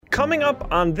Coming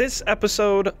up on this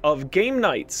episode of Game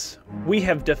Nights, we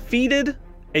have defeated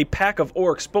a pack of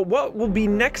orcs, but what will be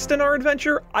next in our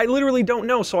adventure, I literally don't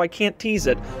know, so I can't tease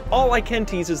it. All I can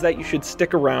tease is that you should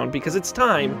stick around, because it's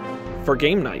time for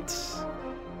Game Nights.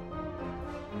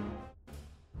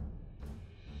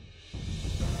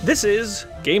 This is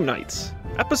Game Nights,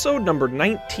 episode number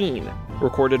 19,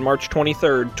 recorded March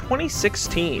 23rd,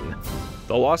 2016.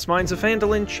 The Lost Mines of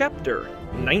Phandelver, chapter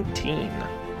 19.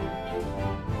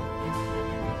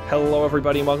 Hello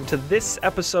everybody and welcome to this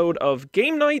episode of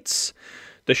Game Nights,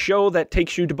 the show that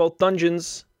takes you to both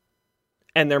dungeons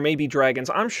and there may be dragons.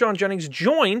 I'm Sean Jennings,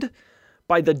 joined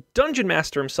by the Dungeon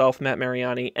Master himself, Matt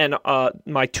Mariani, and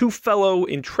my two fellow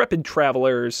intrepid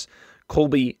travelers,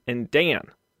 Colby and Dan.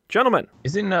 Gentlemen,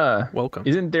 welcome.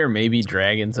 Isn't There May Be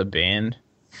Dragons a band?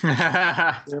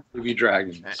 There May Be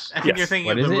Dragons. I think you're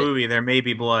thinking of the movie There May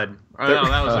Be Blood. Oh, no,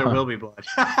 that was There Will Be Blood.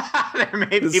 There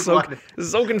May Be Blood. This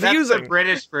is so confusing. That's the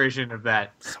British version of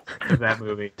that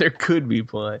movie. There could be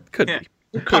blood. Could be.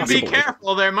 Be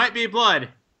careful, there might be blood.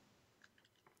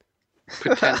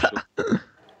 Potential.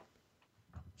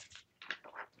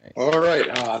 All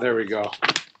right. There we go.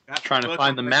 Trying to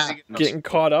find the map. Getting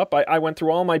caught up. I went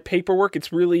through all my paperwork.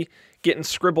 It's really getting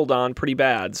scribbled on pretty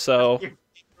bad, so...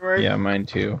 Yeah, mine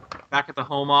too. Back at the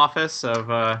home office of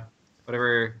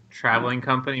whatever traveling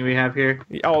company we have here.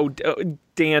 Oh,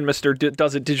 Dan, does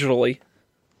it digitally.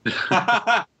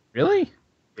 Really?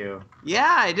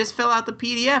 Yeah, I just fill out the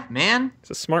PDF, man. He's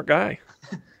a smart guy.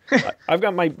 I've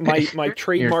got my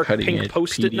trademark pink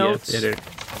Post-it notes.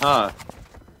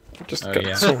 Just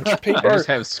got so much paper. I just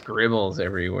have scribbles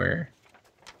everywhere.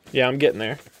 Yeah, I'm getting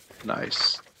there.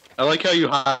 Nice. I like how you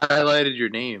highlighted your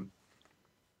name.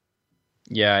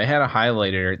 Yeah, I had a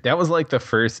highlighter. That was like the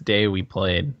first day we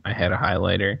played. I had a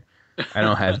highlighter. I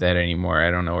don't have that anymore.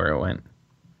 I don't know where it went.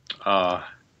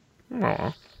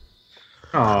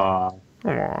 Well,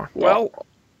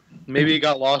 maybe it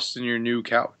got lost in your new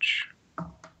couch.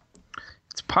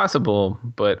 It's possible,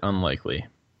 but unlikely.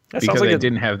 Because I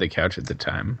didn't have the couch at the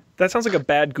time. That sounds like a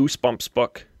bad Goosebumps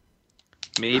book.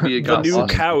 Maybe it got the new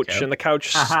lost couch, and the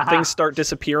couch things start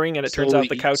disappearing, and it turns out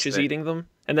the couch is eating them,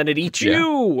 and then it eats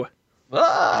you.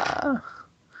 Ah!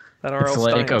 It's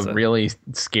like a really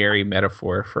scary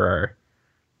metaphor for our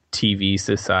TV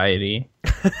society.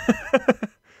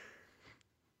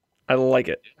 I like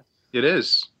it. It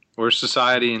is. Or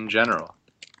society in general.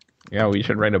 Yeah, we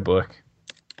should write a book.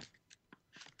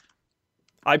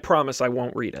 I promise I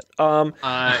won't read it. I don't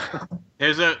know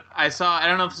if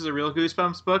this is a real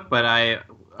Goosebumps book, but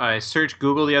I searched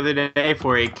Google the other day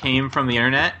for It Came from the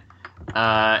Internet,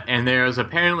 and there was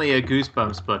apparently a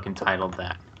Goosebumps book entitled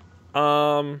that.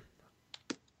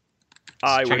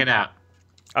 Check it out.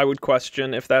 I would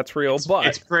question if that's real, but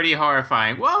it's pretty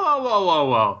horrifying.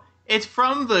 Whoa! It's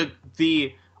from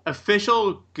the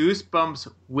official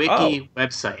Goosebumps wiki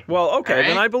website. Well, okay, right?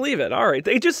 Then I believe it. All right,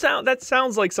 that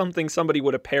sounds like something somebody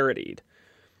would have parodied.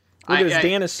 Look at this,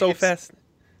 Dan is so fast.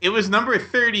 It was number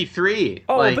 33.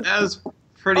 But that was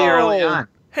pretty early on.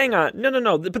 Hang on,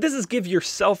 no. But this is Give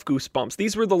Yourself Goosebumps.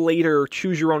 These were the later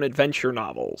Choose Your Own Adventure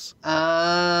novels.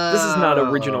 This is not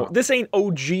original. This ain't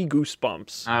OG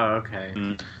Goosebumps. Oh,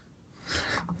 okay.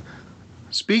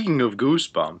 Speaking of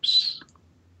Goosebumps,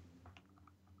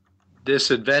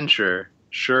 this adventure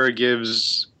sure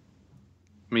gives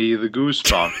me the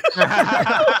goosebumps.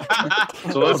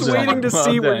 So I was waiting to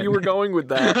see where you were going with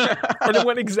that, and it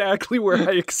went exactly where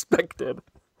I expected.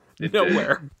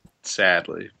 Nowhere.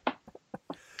 Sadly.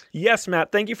 Yes,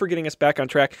 Matt, thank you for getting us back on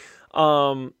track.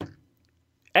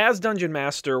 As Dungeon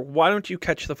Master, why don't you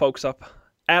catch the folks up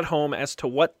at home as to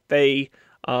what they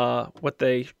would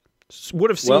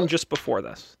have seen just before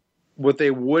this? What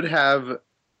they would have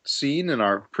seen in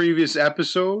our previous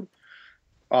episode,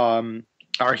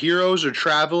 our heroes are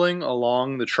traveling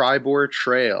along the Tribor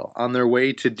Trail on their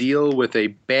way to deal with a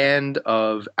band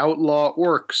of outlaw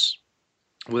orcs.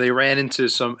 Where they ran into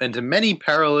many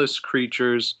perilous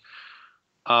creatures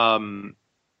along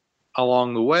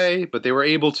the way, but they were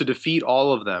able to defeat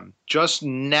all of them, just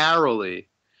narrowly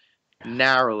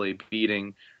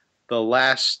beating the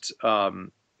last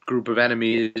group of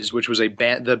enemies, which was the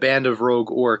band of rogue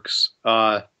orcs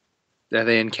that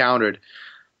they encountered.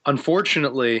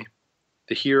 Unfortunately,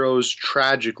 the heroes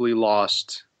tragically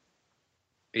lost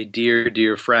a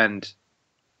dear friend,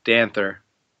 Danther.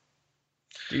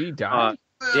 Did he die?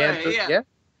 Danther,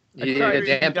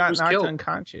 Danther was killed.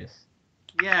 Unconscious.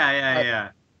 Yeah.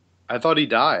 I thought he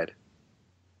died.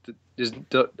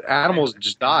 The animals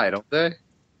just die, don't they?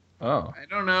 Oh, I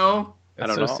don't know.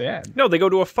 That's so sad. No, they go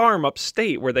to a farm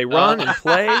upstate where they run and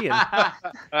play.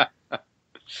 And...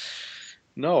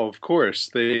 No, of course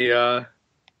they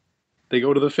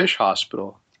go to the fish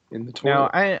hospital in the Now,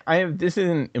 toilet. I have, this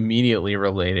isn't immediately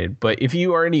related, but if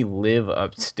you already live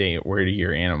upstate, where do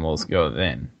your animals go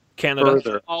then?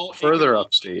 Canada, Further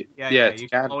upstate. Yeah, it's you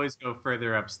can Canada. always go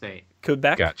further upstate.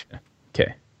 Quebec. Gotcha.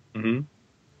 Okay. Mhm.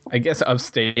 I guess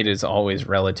upstate is always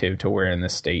relative to where in the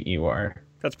state you are.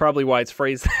 That's probably why it's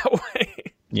phrased that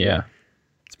way. Yeah.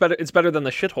 It's better than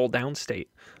the shithole downstate.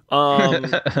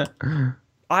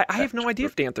 I have no idea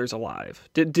if Danther's alive.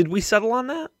 Did we settle on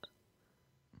that?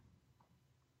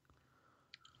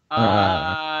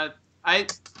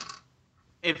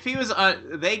 If he was,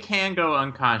 they can go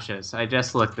unconscious. I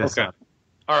just looked this up.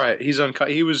 All right, he's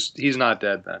not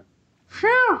dead then.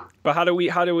 Phew. But how do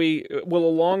we? Will a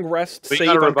long rest We save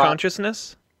gotta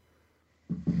unconsciousness?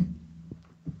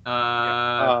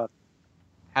 How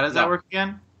does that work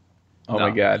again? Oh No.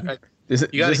 my god. This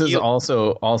gotta is heal.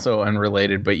 also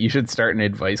unrelated, but you should start an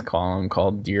advice column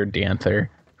called Dear Danther.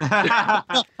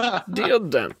 Dear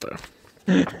Danther.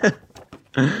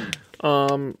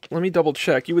 Let me double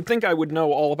check. You would think I would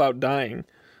know all about dying,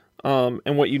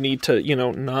 and what you need to,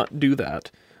 not do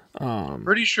that.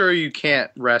 Pretty sure you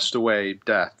can't rest away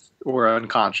death or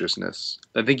unconsciousness.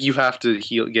 I think you have to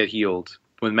get healed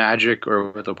with magic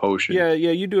or with a potion. Yeah,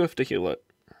 you do have to heal it.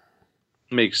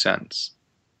 Makes sense.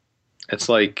 It's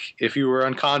like if you were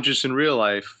unconscious in real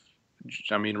life,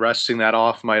 I mean, resting that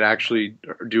off might actually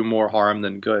do more harm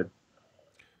than good.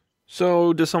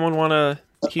 So, does someone want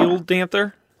to heal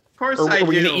Danther? Of course Or I are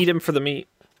we do. going to eat him for the meat?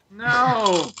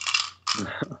 No.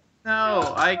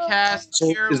 No, I cast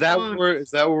So Cure is that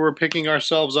Wounds. where we're picking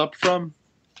ourselves up from?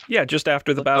 Yeah, just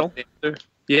after the battle.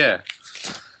 Yeah.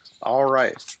 All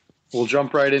right. We'll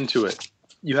jump right into it.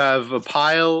 You have a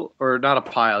pile, or not a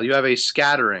pile, you have a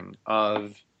scattering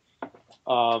of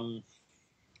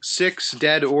 6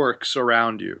 dead orcs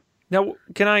around you. Now,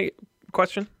 can I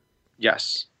question?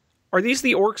 Yes. Are these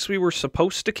the orcs we were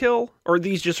supposed to kill, or are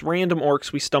these just random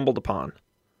orcs we stumbled upon?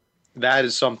 That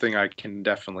is something I can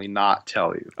definitely not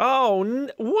tell you. Oh,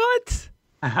 what?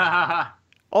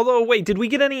 Although, wait, did we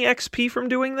get any XP from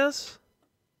doing this?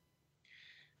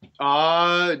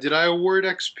 Did I award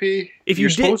XP? If you You're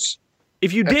did, supposed-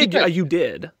 if you I think did, I- you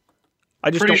did. I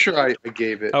just Pretty don't. sure I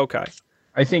gave it. Okay.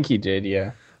 I think he did,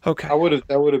 yeah. Okay.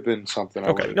 That would have been something. I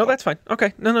Okay. would've No, done. that's fine.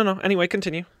 Okay. No. Anyway,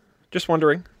 continue. Just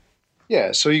wondering.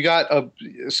 Yeah, so you got a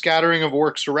scattering of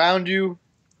orcs around you,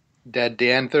 dead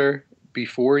Danther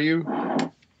before you.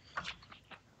 And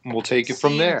we'll take it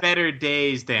from Seen there. Better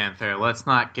days, Danther. Let's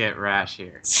not get rash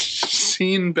here.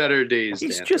 Seen better days,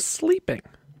 He's Danther. just sleeping.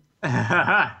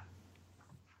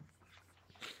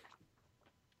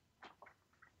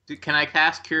 Can I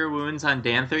cast Cure Wounds on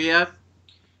Danther yet?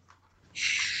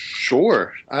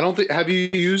 Sure. I don't think. Have you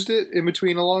used it in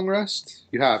between a long rest?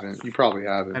 You haven't. You probably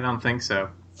I haven't. don't think so.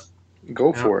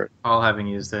 Go for it. All having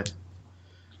used it.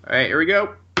 All right, here we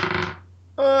go.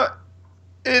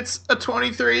 It's a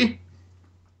 23.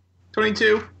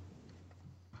 22.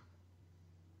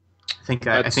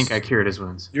 I think I cured his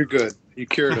wounds. You're good. You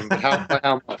cured him. But by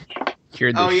how much?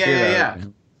 Cured the Oh, yeah, shit yeah, out yeah. of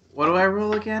him. What do I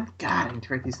roll again? God, I need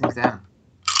to write these things down.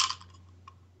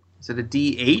 Is it a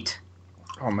D8?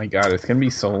 Oh my god, it's gonna be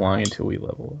so long until we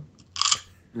level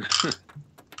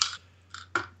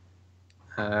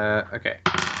up. Okay.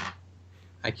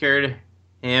 I cured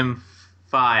him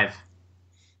 5.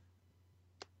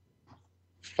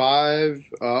 5.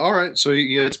 All right. So he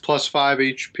gets plus 5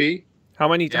 HP. How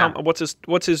many? Yeah.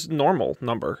 What's his normal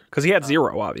number? Because he had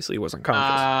 0. Obviously, he wasn't conscious.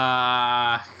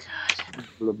 God.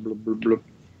 Blub, blub, blub, blub.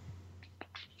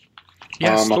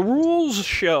 Yes, the rules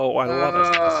show. I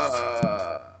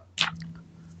love it.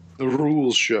 The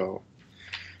rules show.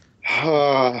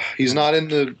 He's not in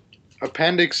the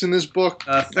appendix in this book.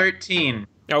 13.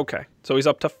 Okay, so he's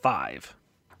up to 5.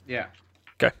 Yeah.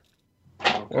 Okay.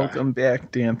 Welcome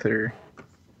back, Danther.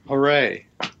 Hooray.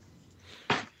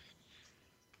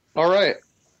 All right.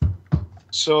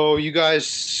 So you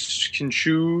guys can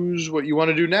choose what you want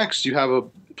to do next. You have a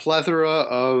plethora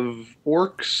of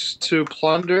orcs to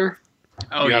plunder.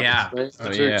 Oh, You have yeah. a place Oh,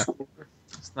 to yeah. explore.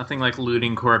 It's nothing like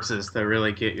looting corpses to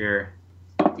really get your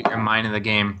mind in the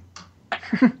game.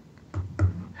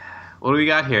 What do we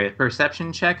got here?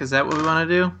 Perception check? Is that what we want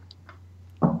to do?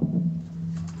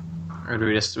 Or do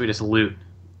we just loot?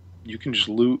 You can just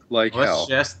loot like Let's hell.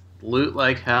 just loot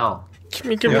like hell. Give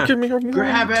me.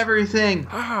 Grab everything.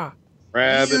 Ah,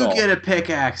 Grab it You all. get a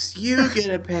pickaxe. You get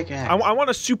a pickaxe. I want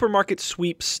a supermarket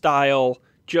sweep style,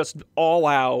 just all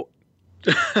out.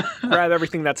 Grab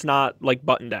everything that's not like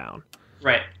button down.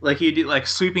 Right, like you do, like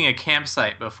sweeping a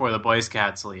campsite before the Boy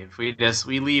Scouts leave. We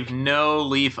leave no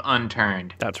leaf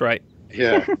unturned. That's right.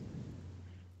 Yeah.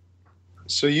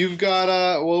 So you've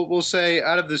got we'll say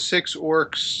out of the 6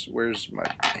 orcs, where's my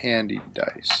handy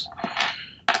dice?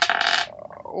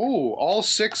 All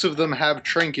 6 of them have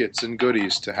trinkets and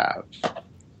goodies to have.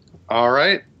 All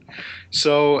right.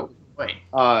 So Wait.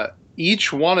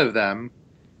 Each one of them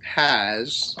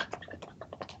has.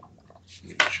 Let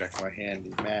me check my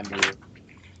handy manual.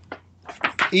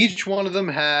 Each one of them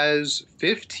has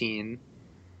 15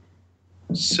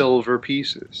 silver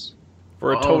pieces.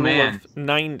 For a total of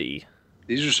 90.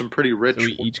 These are some pretty rich. So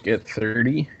we each get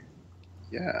 30.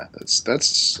 Yeah,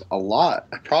 that's a lot.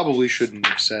 I probably shouldn't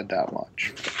have said that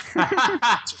much.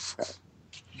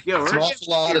 Yo, It's an awful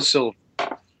lot of silver.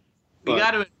 We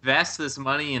got to invest this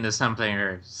money into something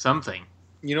or something.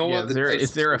 You know what?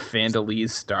 Is there a Phandelver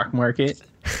stock market?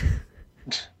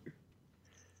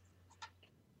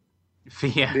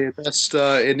 Yeah. The best,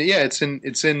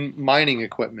 it's in mining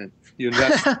equipment. You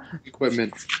invest in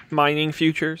equipment Mining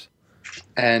futures.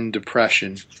 and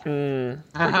depression.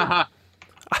 I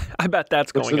bet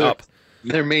that's going up.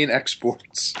 Their main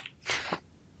exports.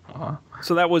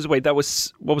 So that was what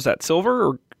was that? Silver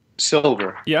or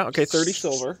Silver. yeah? Okay, 30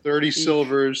 silver. 30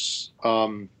 silvers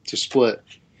to split.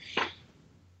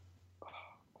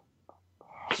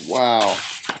 Wow.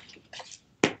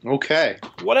 Okay.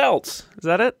 What else? Is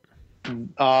that it?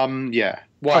 Yeah.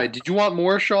 Why? Did you want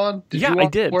more, Sean? I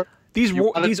did. More? These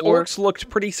You wanted more? orcs looked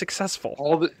pretty successful.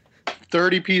 All the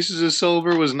 30 pieces of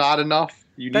silver was not enough.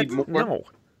 You need more. No.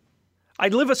 I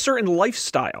live a certain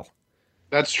lifestyle.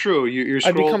 That's true. You're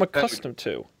I've become scrolling accustomed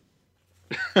to.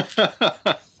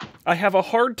 I have a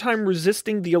hard time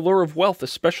resisting the allure of wealth,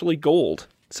 especially gold.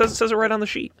 It says it right on the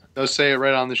sheet. Does say it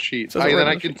right on the sheet. Says it right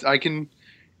on the I can,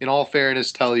 in all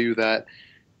fairness, tell you that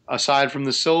aside from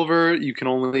the silver, you can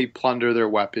only plunder their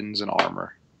weapons and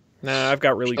armor. Nah, I've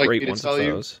got really Would you like great me to ones tell of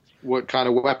you those. what kind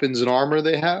of weapons and armor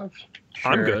they have?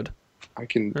 I'm good. I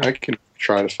can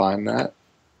try to find that.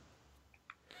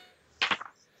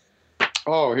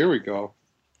 Oh, here we go.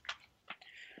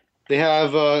 They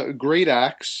have a great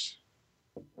axe.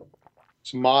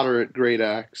 It's a moderate great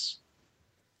axe.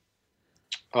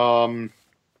 And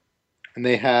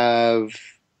they have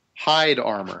hide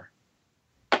armor.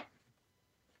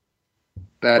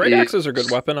 Great axes are a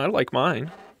good weapon. I like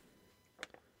mine.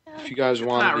 If you guys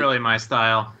want Not really my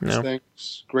style. No.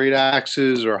 things, great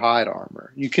axes or hide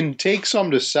armor. You can take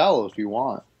some to sell if you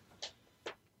want.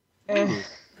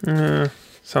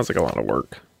 Sounds like a lot of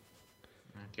work.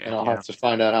 Okay, And I'll have to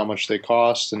find out how much they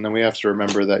cost, and then we have to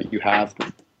remember that you have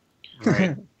them.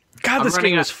 Right. God, I'm this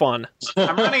running game out- is fun.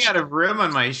 I'm running out of room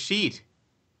on my sheet.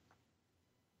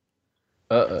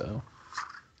 Uh-oh.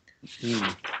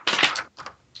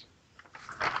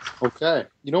 Okay.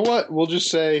 You know what? We'll just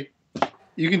say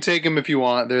you can take them if you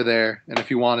want. They're there. And if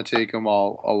you want to take them,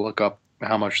 I'll look up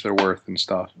how much they're worth and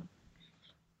stuff.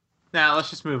 Now let's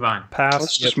just move on. Pass.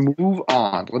 Let's just move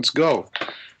on. Let's go.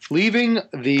 Leaving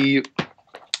the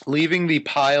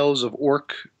piles of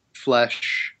orc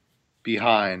flesh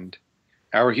behind,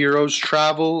 our heroes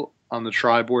travel on the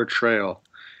Tribord Trail,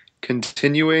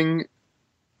 continuing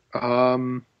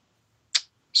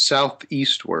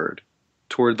southeastward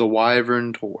toward the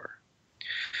Wyvern Tor.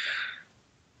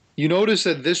 You notice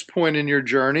at this point in your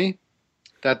journey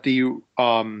that the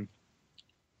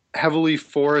heavily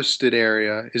forested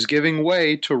area is giving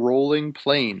way to rolling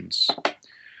plains,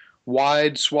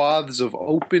 wide swaths of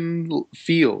open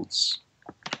fields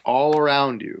all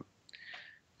around you.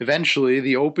 Eventually,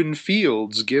 the open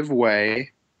fields give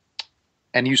way,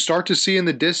 and you start to see in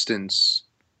the distance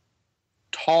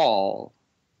tall,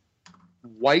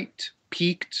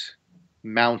 white-peaked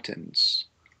mountains.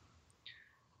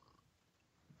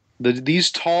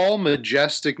 These tall,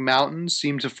 majestic mountains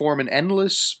seem to form an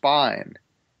endless spine,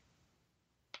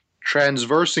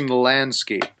 transversing the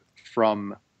landscape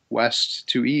from west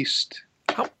to east.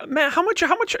 Matt, how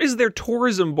much is their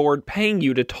tourism board paying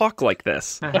you to talk like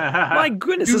this? My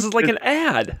goodness, this is like an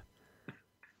ad.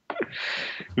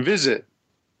 Visit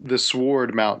the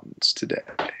Sword Mountains today.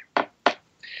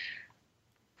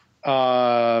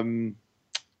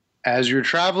 As you're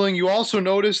traveling, you also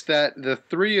notice that the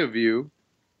three of you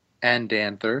and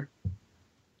Danther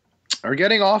are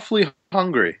getting awfully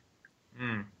hungry.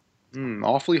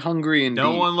 Awfully hungry indeed.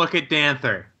 No one look at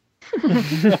Danther.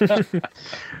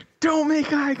 Don't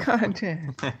make eye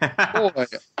contact. Boy,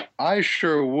 I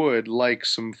sure would like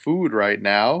some food right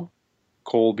now,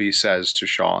 Colby says to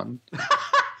Sean.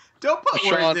 Don't put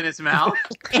Sean- words in his mouth.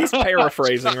 He's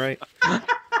paraphrasing, right? And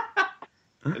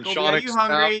Colby, Sean are you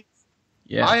hungry?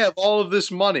 Yeah. I have all of this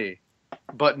money,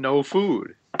 but no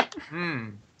food.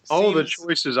 Oh, the Seems-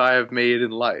 choices I have made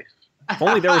in life.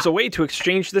 Only there was a way to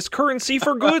exchange this currency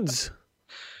for goods.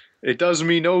 It does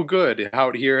me no good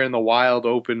out here in the wild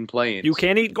open plains. You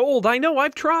can't eat gold. I know.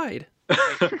 I've tried.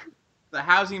 The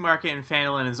housing market in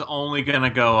Phandelver is only going to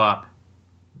go up.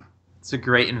 It's a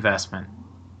great investment.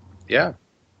 Yeah.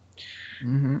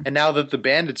 Mm-hmm. And now that the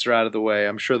bandits are out of the way,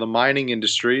 I'm sure the mining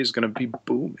industry is going to be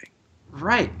booming.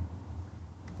 Right.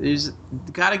 There's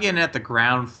got to get in at the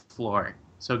ground floor.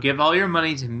 So give all your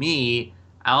money to me.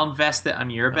 I'll invest it on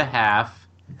your behalf.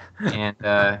 And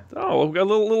Oh, we've got a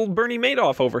little Bernie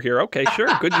Madoff over here. Okay, sure.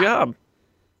 Good job.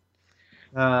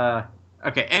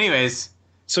 okay. Anyways,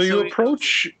 So you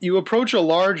approach a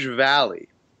large valley.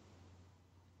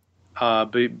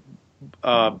 On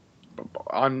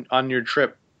your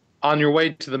trip, on your way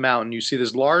to the mountain, you see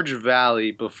this large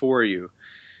valley before you.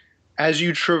 As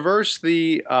you traverse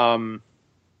the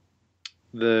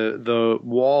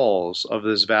walls of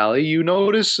this valley, you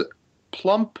notice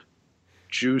plump,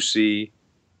 juicy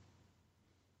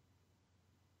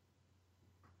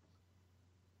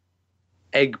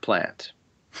eggplant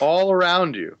all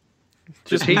around you.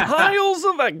 Just piles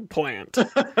of eggplant.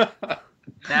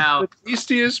 now The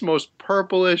tastiest, most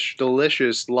purplish,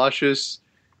 delicious, luscious,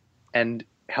 and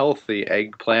healthy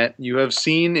eggplant you have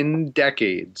seen in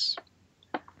decades.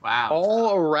 wow.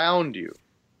 All around you.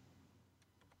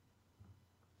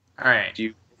 All right. Do you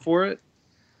go for it?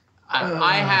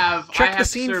 I have Check I the have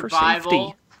scene for survival.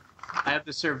 safety. I have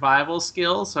the survival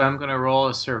skill, so I'm going to roll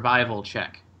a survival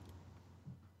check.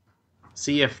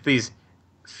 See if these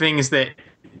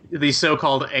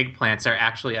so-called eggplants are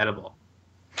actually edible.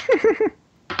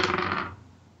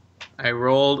 I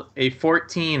rolled a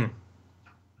 14.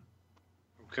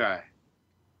 Okay.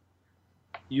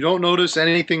 You don't notice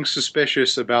anything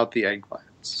suspicious about the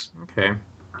eggplants. Okay.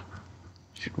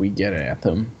 Should we get at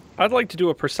them? I'd like to do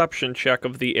a perception check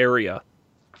of the area.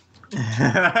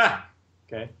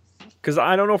 okay. Because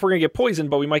I don't know if we're going to get poisoned,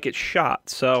 but we might get shot.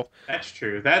 So That's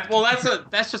true. That's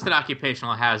just an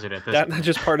occupational hazard at this point. that's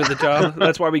just part of the job.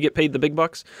 That's why we get paid the big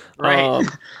bucks. Right.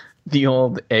 The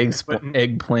old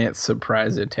eggplant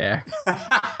surprise attack.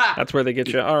 That's where they get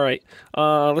you. All right.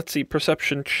 Let's see.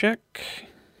 Perception check.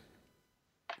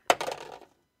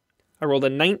 I rolled a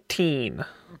 19.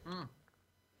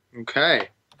 Okay.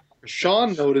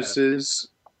 Sean notices.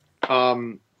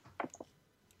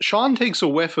 Sean takes a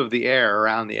whiff of the air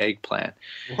around the eggplant.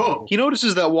 Whoa. He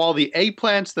notices that while the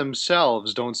eggplants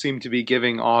themselves don't seem to be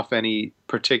giving off any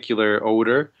particular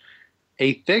odor,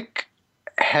 a thick,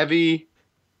 heavy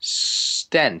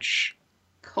stench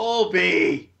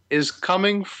Colby. is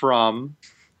coming from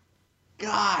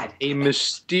God. a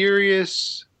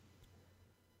mysterious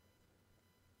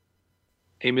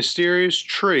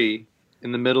tree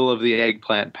in the middle of the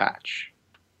eggplant patch.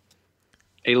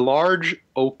 A large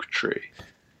oak tree.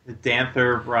 Did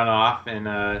Danther run off and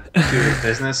do his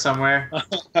business somewhere?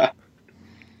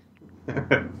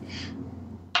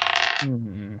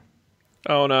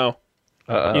 Oh, no.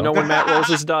 Uh-oh. You know when Matt rolls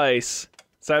his dice,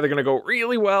 it's either going to go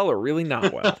really well or really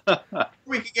not well.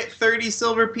 We could get 30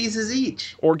 silver pieces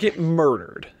each. Or get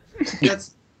murdered.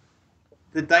 That's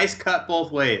the dice cut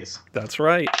both ways. That's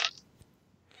right.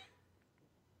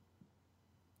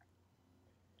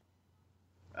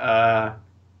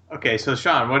 Okay, so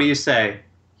Sean, what do you say?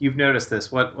 You've noticed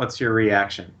this. What's your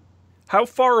reaction? How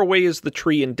far away is the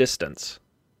tree in distance?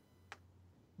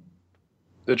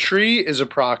 The tree is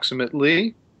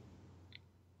approximately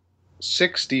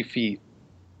 60 feet.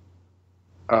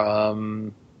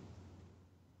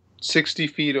 60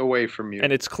 feet away from you.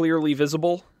 And it's clearly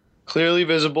visible? Clearly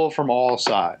visible from all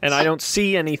sides. And I don't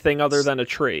see anything other than a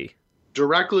tree.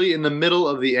 Directly in the middle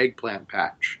of the eggplant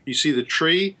patch. You see the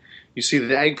tree, you see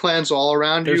the eggplants all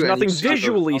around There's you. nothing and you see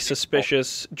visually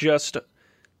suspicious, just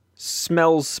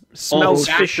smells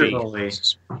fishy.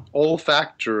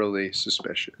 olfactorily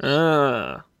suspicious.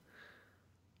 Ah.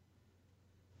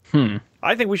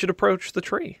 I think we should approach the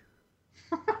tree.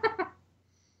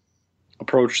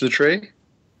 Approach the tree.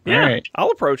 Yeah, All right. I'll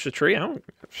approach the tree.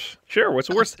 Sure, what's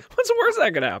the worst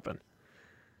that could happen?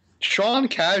 Sean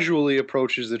casually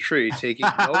approaches the tree, taking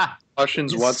no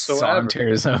precautions whatsoever.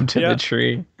 Saunters up to Yeah. the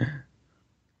tree.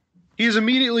 He is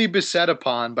immediately beset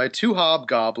upon by two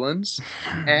hobgoblins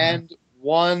and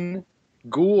one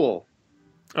ghoul.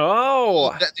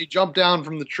 Oh, They jump down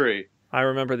from the tree. I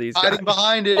remember these guys. Hiding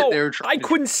behind it, Oh, they were I trying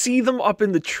couldn't see them up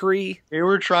in the tree. They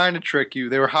were trying to trick you.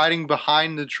 They were hiding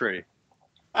behind the tree.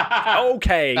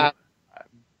 Okay.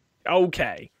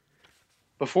 Okay.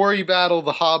 Before you battle,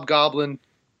 the hobgoblin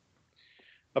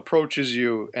approaches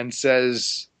you and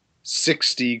says,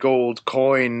 60 gold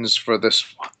coins for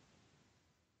this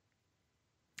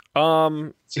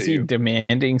one. Is he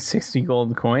demanding 60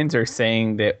 gold coins or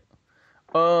saying that,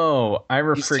 oh, I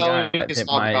He's forgot telling his that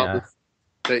my... hobgoblin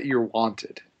that you're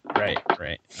wanted. Right.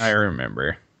 I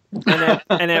remember.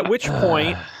 And at which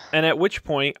point,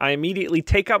 I immediately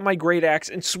take out my great axe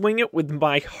and swing it with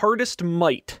my hardest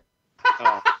might,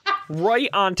 right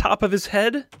on top of his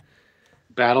head.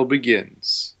 Battle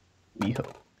begins. We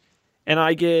hope. And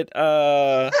I get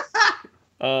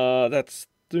that's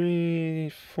 3,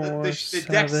 4, The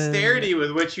 7, dexterity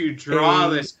with which you draw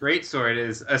 8. this greatsword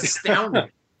is astounding.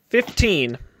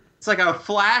 15. It's like a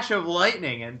flash of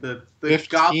lightning, and the 15.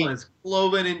 goblin is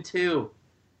cloven in two.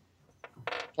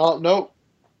 Oh, no.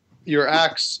 Your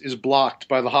axe is blocked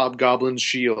by the hobgoblin's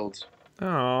shield.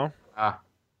 Oh. Ah.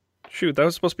 Shoot, that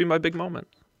was supposed to be my big moment.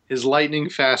 His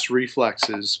lightning-fast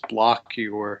reflexes block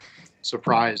your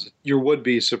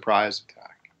would-be surprise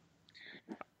attack.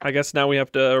 I guess now we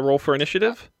have to roll for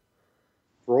initiative.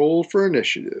 Roll for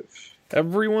initiative.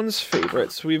 Everyone's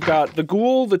favorites. We've got the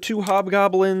ghoul, the 2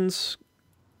 hobgoblins,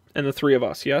 and the 3 of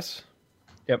us, yes?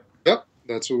 Yep,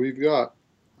 that's what we've got.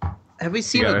 Have we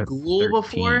seen You got a ghoul 13.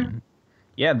 before?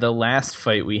 Yeah, the last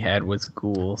fight we had was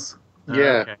ghouls.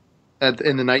 Yeah, Okay.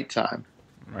 in the nighttime.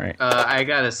 Right. I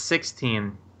got a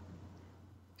 16.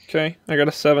 Okay, I got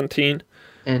a 17.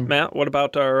 And Matt, what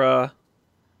about our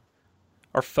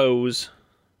foes?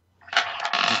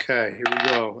 Okay, here we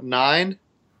go. 9.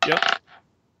 Yep.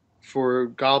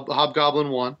 For Hobgoblin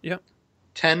 1. Yep.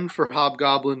 10 for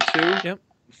Hobgoblin 2. Yep.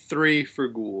 3 for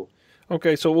Ghoul.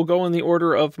 Okay, so we'll go in the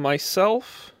order of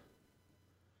myself,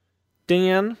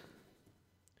 Dan,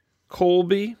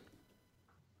 Colby,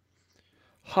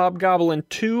 Hobgoblin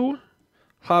 2,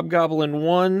 Hobgoblin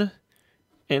 1,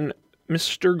 and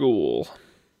Mr. Ghoul.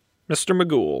 Mr.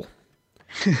 Maghoul.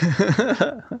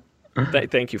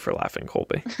 Thank you for laughing,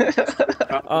 Colby.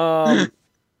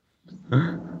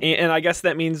 And I guess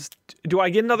that means, do I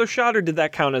get another shot, or did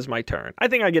that count as my turn? I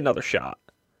think I get another shot.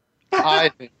 I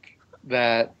think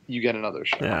that you get another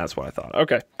shot. Yeah, that's what I thought.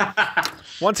 Okay.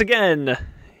 Once again,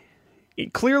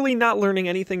 clearly not learning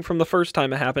anything from the first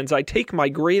time it happens, I take my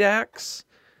great axe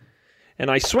and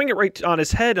I swing it right on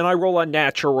his head, and I roll a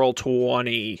natural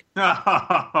 20.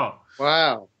 Wow.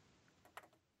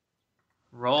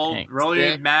 roll Thanks.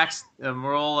 your max.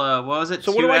 Roll. What was it?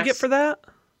 So what do I 2x? get for that?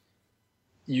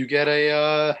 You get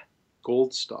a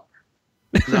gold star.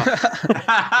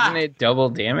 Isn't it double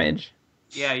damage?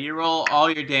 Yeah, you roll all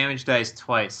your damage dice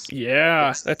twice.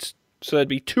 Yeah, so that'd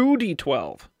be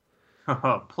 2d12.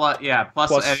 Plus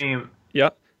Plus- any.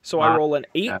 Yep. So I Wow. roll an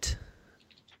 8,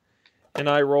 and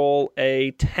I roll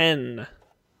a 10.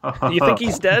 You think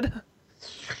he's dead?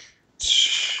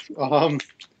 How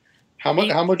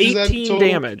much is that 18 total?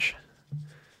 damage.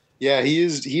 Yeah, he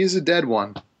is a dead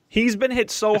one. He's been hit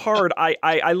so hard,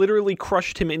 I literally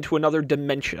crushed him into another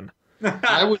dimension.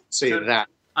 I would say that.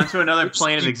 Onto another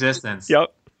plane of existence.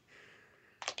 Yep.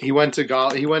 He went to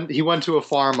a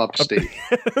farm upstate.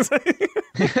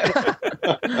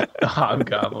 The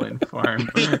Hobgoblin farm.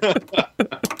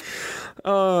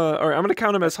 All right, I'm gonna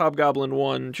count him as Hobgoblin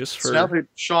 1 just for. So now that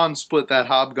Sean split that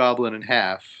hobgoblin in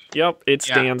half. Yep, it's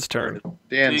Yeah. Dan's turn. So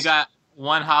Dan, you got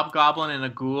one hobgoblin and a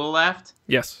ghoul left.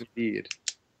 Yes. indeed.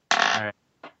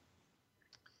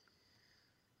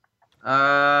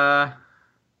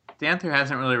 Danther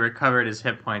hasn't really recovered his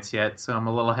hit points yet, so I'm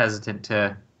a little hesitant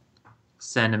to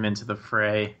send him into the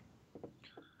fray.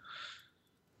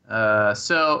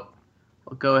 So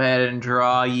we'll go ahead and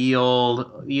draw ye old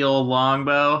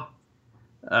longbow.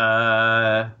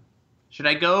 Should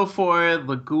I go for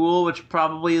the ghoul, which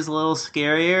probably is a little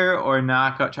scarier, or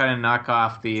try to knock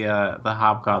off the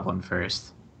hobgoblin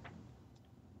first?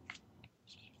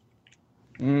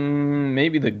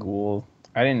 Maybe the ghoul.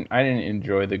 I didn't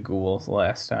enjoy the ghouls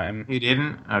last time. You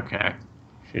didn't? Okay.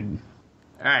 Should.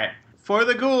 All right, for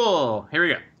the ghoul. Here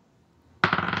we go.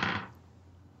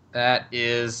 That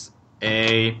is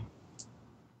a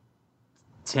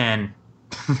 10.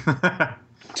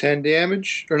 10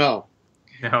 damage? Or no?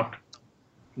 No.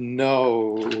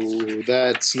 No,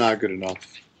 that's not good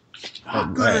enough.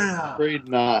 Afraid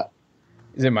not.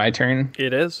 Is it my turn?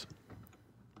 It is.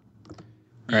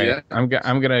 All right. Yeah. I'm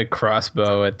gonna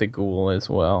crossbow at the ghoul as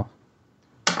well.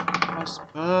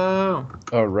 Oh.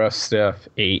 Oh, rough stuff.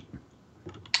 8.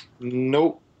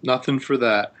 Nope, nothing for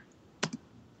that.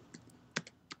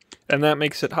 And that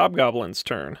makes it Hobgoblin's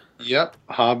turn. Yep,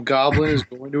 Hobgoblin is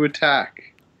going to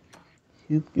attack.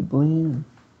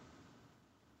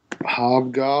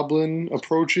 Hobgoblin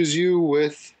approaches you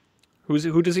with...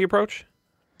 Who does he approach?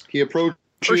 He approaches...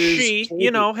 Or she?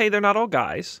 You know, hey, they're not all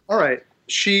guys. All right,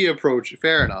 she approaches...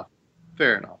 Fair enough.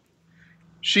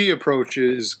 She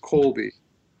approaches Colby.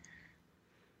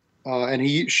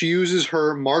 And she uses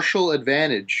her martial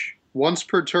advantage. Once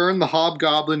per turn, the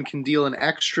Hobgoblin can deal an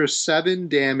extra 7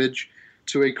 damage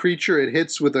to a creature it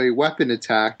hits with a weapon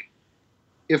attack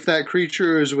if that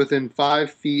creature is within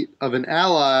 5 feet of an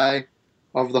ally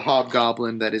of the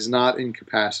hobgoblin that is not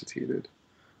incapacitated.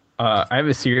 I have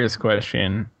a serious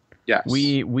question. Yes.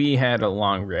 We had a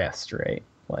long rest, right?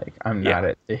 Like, I'm not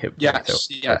at the hip point. Yes.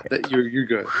 So, Yeah. okay. You're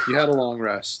good. You had a long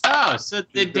rest. Oh, so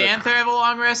did Danther have a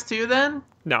long rest too then?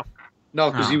 No. No,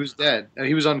 because Oh. he was dead.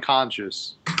 He was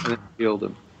unconscious. And it healed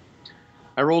him.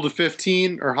 I rolled a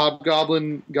 15, or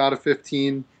Hobgoblin got a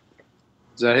 15.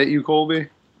 Does that hit you, Colby?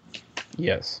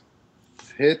 Yes.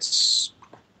 Hits.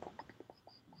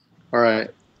 All right.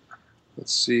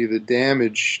 Let's see. The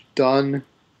damage done.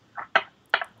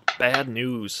 Bad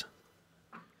news.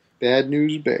 Bad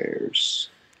news bears.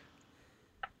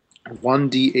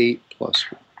 1d8 plus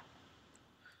 1.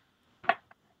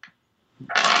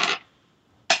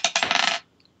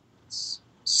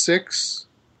 6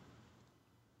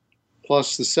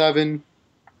 plus the 7.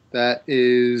 That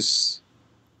is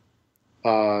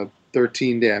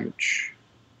 13 damage.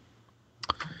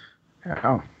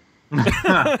 Ow.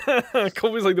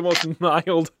 Colby's like the most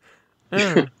mild.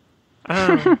 Oh,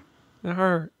 it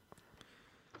hurt.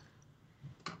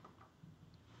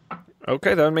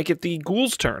 Okay, that would make it the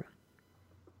ghoul's turn.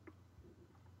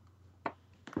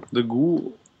 The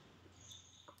ghoul.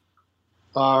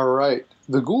 All right.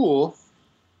 The ghoul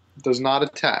does not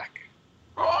attack.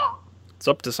 It's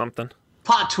up to something.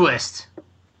 Plot twist.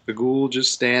 The ghoul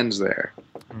just stands there.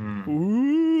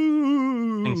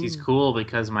 Ooh. Thinks he's cool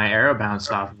because my arrow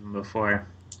bounced off of him before.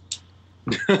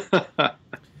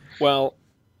 Well,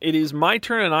 it is my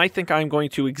turn, and I think I'm going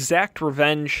to exact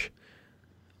revenge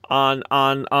on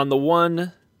the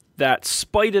one that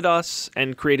spited us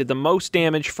and created the most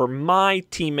damage for my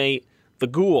teammate, the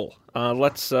ghoul.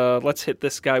 Let's hit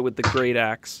this guy with the great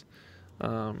axe.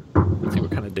 Let's see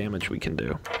what kind of damage we can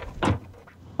do.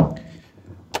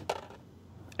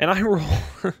 And I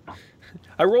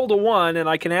rolled a 1, and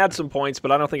I can add some points,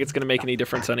 but I don't think it's going to make any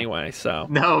difference anyway. So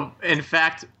No, in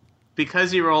fact,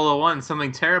 because you roll a 1,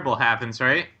 something terrible happens,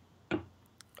 right?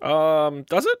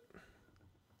 does it?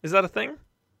 Is that a thing?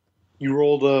 You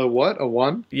rolled a what? A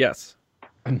 1? Yes.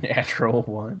 A natural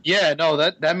one. Yeah, no,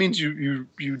 that means you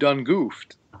done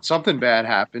goofed. Something bad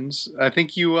happens. I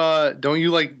think you don't you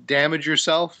like damage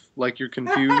yourself like you're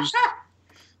confused.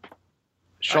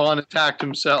 Sean attacked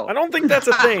himself. I don't think that's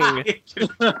a thing.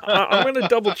 I'm going to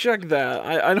double check that.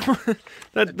 I don't.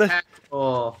 That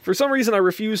Oh. for some reason I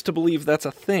refuse to believe that's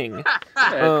a thing.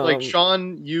 Like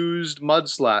Sean used mud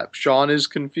slap. Sean is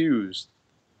confused.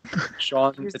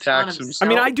 Sean He's attacks on himself. I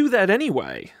mean, I do that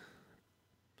anyway.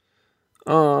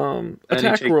 and he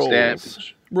Attack takes rolls.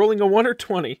 damage. Rolling a 1 or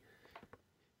 20.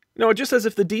 No, it just says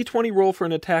if the D20 roll for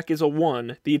an attack is a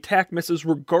 1, the attack misses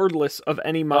regardless of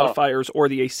any modifiers or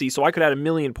the AC. So I could add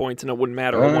 1,000,000 points and it wouldn't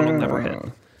matter. A 1 will never hit.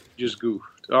 Just goofed.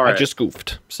 All right, I just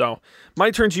goofed. So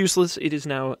my turn's useless. It is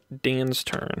now Dan's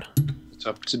turn. it's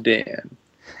up to Dan,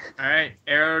 All right,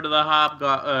 arrow to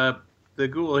the the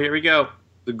ghoul. Here we go.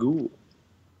 the ghoul.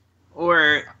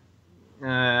 Or,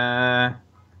 yeah,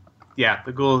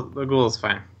 the ghoul is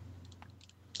fine.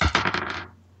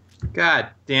 God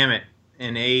damn it!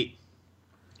 An 8.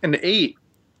 An 8.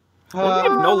 Well, we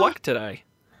have no luck today.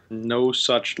 No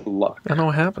such luck. I don't know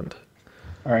what happened.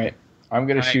 All right. I'm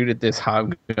going to All right. shoot at this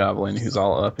hobgoblin who's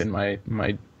all up in my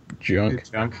junk.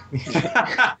 Junk.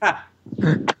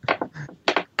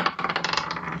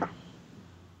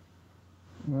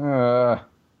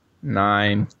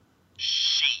 9.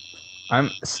 I'm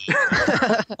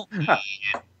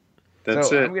That's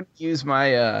so it. I'm going to use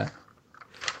my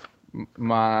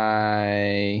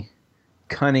my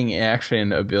cunning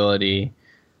action ability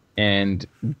and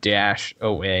dash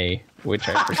away, which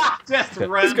I forgot. Just He's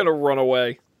run. going to run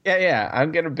away. Yeah,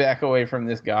 I'm going to back away from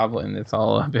this goblin that's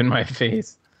all up in my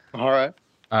face. All right.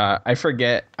 I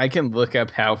forget. I can look up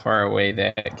how far away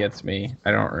that gets me.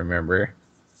 I don't remember.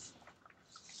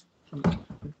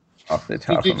 Off the I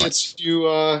top think of it my... gets you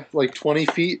like 20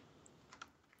 feet.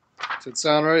 Does that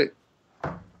sound right? I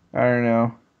don't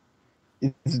know.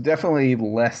 It's definitely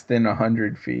less than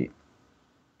 100 feet.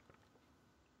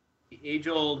 The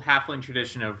age-old halfling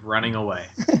tradition of running away.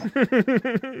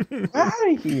 Out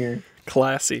of here.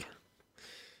 Classy.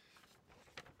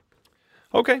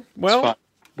 Okay, It's well, fine.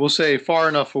 We'll say far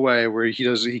enough away where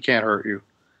he can't hurt you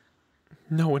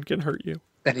no one can hurt you.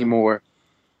 anymore.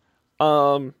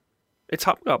 It's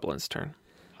Hobgoblin's turn.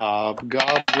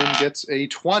 Hobgoblin gets a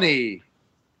 20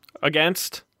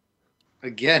 Against?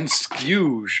 against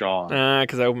you, Sean.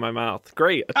 Because I opened my mouth.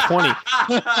 Great, a 20.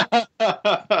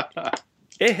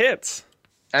 It hits.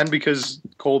 And because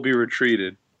Colby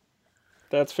retreated.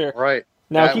 That's fair. All right.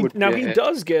 Now That would be he a-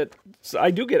 does get. So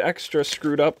I do get extra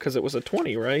screwed up because it was a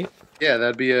 20, right? Yeah,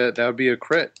 that would be a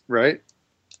crit, right?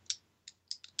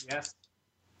 Yes.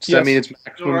 Does that mean Yes. it's You'll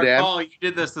maximum damage? recall you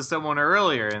did this to someone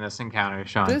earlier in this encounter,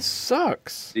 Sean. This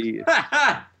sucks. Indeed.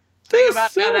 Think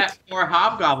about how that poor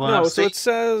hobgoblin. No, up so it stage-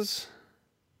 says.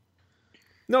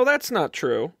 No, that's not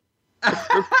true.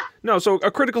 No, so a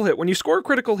critical hit. When you score a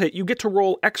critical hit, you get to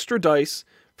roll extra dice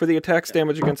for the attack's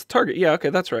damage against the target. Yeah, okay,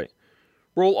 that's right.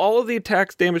 Roll all of the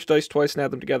attack's damage dice twice and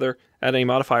add them together. Add any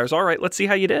modifiers. All right, let's see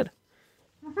how you did.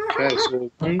 Okay,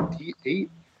 so 1d8.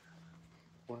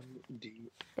 1d.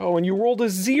 Oh, and you rolled a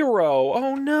 0.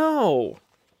 Oh, no.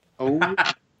 Oh,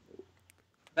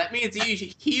 That means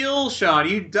you heal Sean.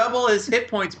 You double his hit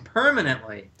points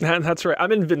permanently. That's right.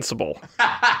 I'm invincible.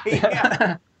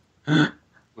 Yeah.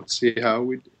 let's see how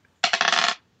we do.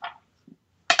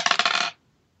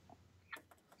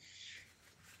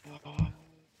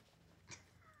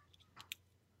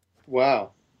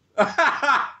 Wow.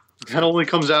 That only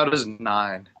comes out as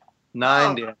 9.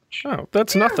 9 damage. Oh,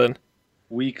 that's nothing.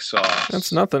 Weak sauce.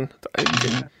 That's nothing.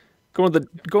 Going to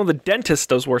the dentist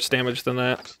does worse damage than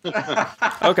that.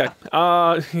 Okay.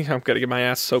 I'm gonna get my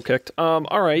ass so kicked. All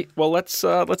right. Well, let's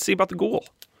see about the ghoul.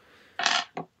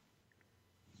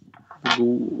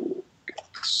 Ghoul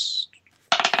gets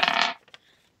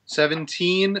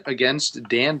 17 against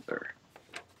Danther.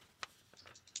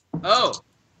 Oh.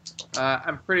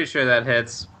 I'm pretty sure that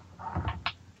hits.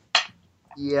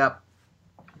 Yep.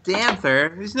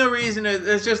 Danther. There's no reason.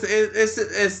 It's just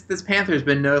this panther's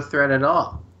been no threat at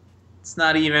all. It's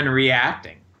not even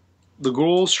reacting. The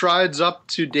ghoul strides up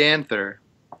to Danther.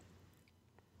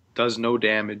 Does no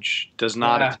damage. Does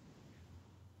not. Yeah.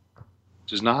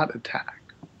 Does not attack.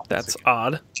 That's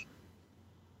odd.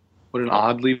 What an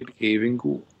oddly behaving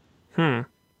ghoul.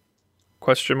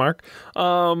 Question mark.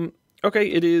 Okay,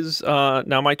 it is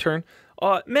now my turn.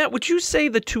 Matt, would you say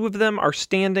the two of them are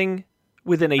standing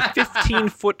within a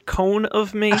 15-foot cone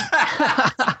of me?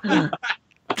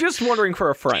 Just wondering for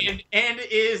a friend. And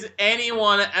is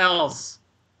anyone else?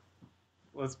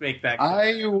 Let's make that clear.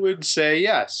 I would say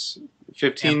yes.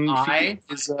 15 Am I? feet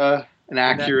is an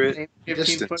accurate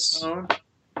 15-foot distance. cone?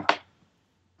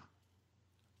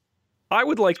 I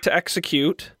would like to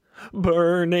execute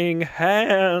Burning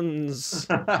Hands.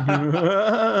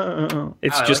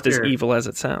 It's I just like as your- evil as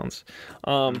it sounds.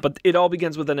 But it all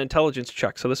begins with an intelligence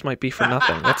check, so this might be for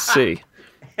nothing. Let's see.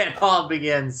 It all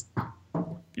begins.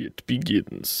 It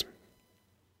begins.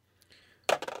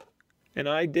 And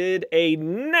I did a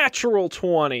natural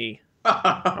 20.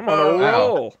 I'm on a Wow.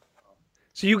 roll.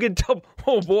 So you get double.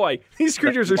 Oh boy, these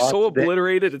creatures are so Lots of damage.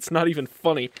 obliterated, it's not even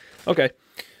funny. Okay.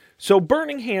 So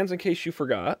Burning Hands, in case you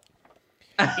forgot.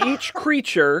 Each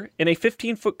creature in a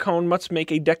 15-foot cone must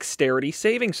make a dexterity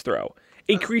savings throw.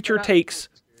 A creature takes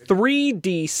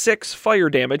 3d6 fire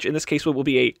damage. In this case, it will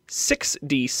be a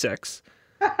 6d6.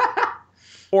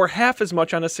 Or half as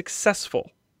much on a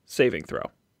successful saving throw.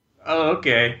 Oh,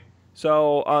 okay.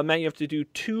 So, Matt, you have to do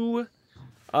two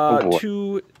boy.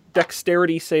 two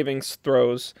dexterity savings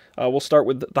throws. We'll start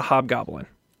with the hobgoblin.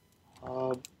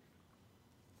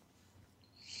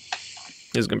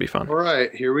 This is going to be fun. All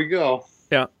right, here we go.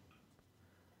 Yeah.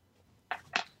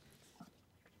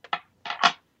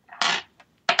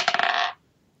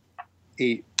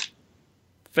 Eight.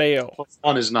 Fail. Plus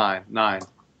 1 is 9. 9.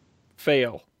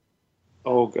 Fail.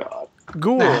 Oh, God.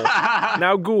 Ghoul.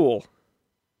 Now ghoul.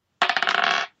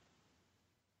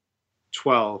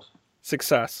 12.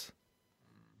 Success.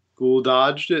 Ghoul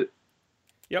dodged it.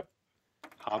 Yep.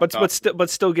 Hobgoblin. But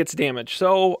still gets damage.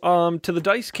 So to the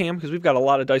dice cam, because we've got a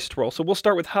lot of dice to roll. So we'll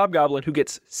start with Hobgoblin, who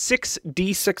gets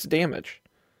 6d6 damage.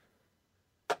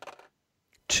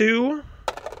 2,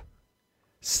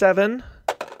 7,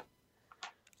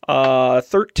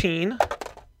 13,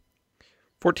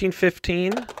 14,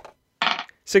 15,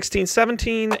 16,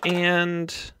 17,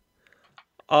 and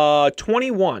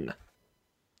 21.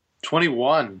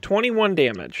 21. 21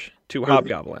 damage to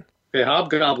Hobgoblin. Okay,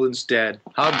 Hobgoblin's dead.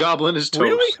 Hobgoblin is toast.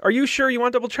 Really? Are you sure you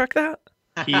want to double check that?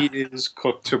 He is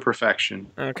cooked to perfection.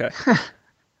 Okay. Now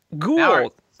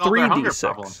Ghoul, solve their hunger 3d6.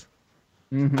 problem.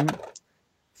 Mm-hmm.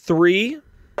 3,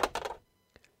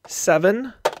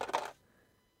 7,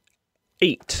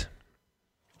 8.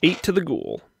 8 to the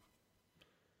ghoul.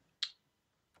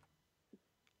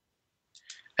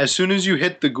 As soon as you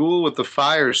hit the ghoul with the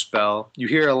fire spell, you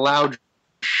hear a loud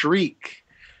shriek.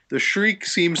 The shriek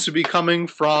seems to be coming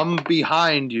from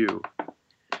behind you.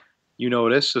 You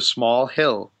notice a small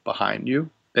hill behind you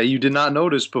that you did not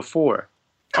notice before.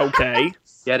 Okay.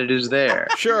 yet it is there.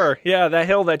 Sure. Yeah, that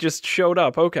hill that just showed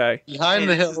up. Okay. Behind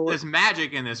the hill, There's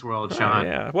magic in this world, Sean.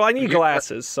 Yeah. Well, I need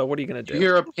glasses, so what are you going to you do?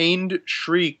 hear a pained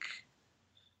shriek.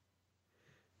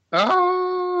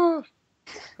 Ah!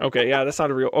 Okay, yeah, that's not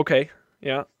a real... Okay,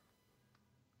 yeah.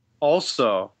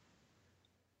 Also,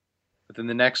 within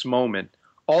the next moment,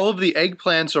 all of the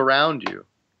eggplants around you,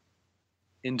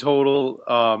 in total,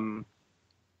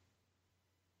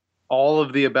 all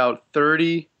of the about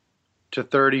 30 to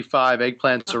 35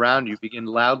 eggplants around you begin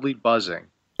loudly buzzing.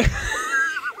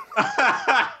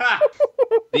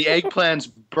 The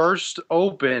eggplants burst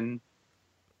open,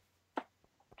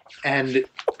 and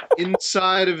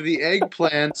inside of the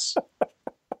eggplants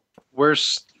were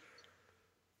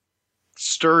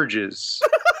sturges.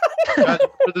 You guys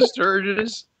remember the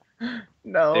sturges?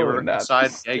 No, They were not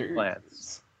inside the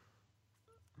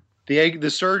the eggplants. The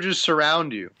sturges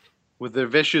surround you with their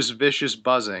vicious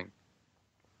buzzing.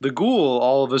 The ghoul,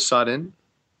 all of a sudden,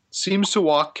 seems to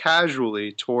walk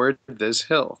casually toward this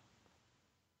hill.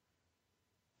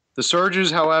 The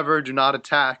surges, however, do not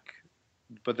attack,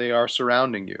 but they are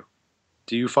surrounding you.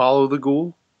 Do you follow the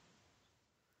ghoul?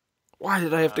 Why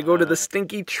did I have to go to the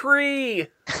stinky tree?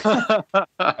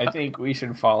 I think we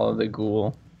should follow the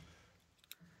ghoul.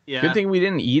 Yeah. Good thing we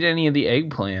didn't eat any of the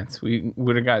eggplants. We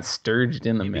would have got sturged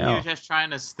in the Maybe he mouth. was just trying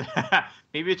to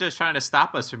maybe he's just trying to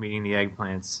stop us from eating the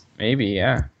eggplants. Maybe,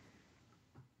 yeah.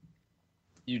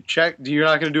 You check. You're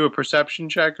not going to do a perception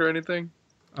check or anything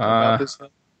about this?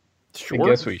 I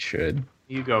guess we should.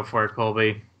 You go for it,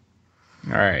 Colby.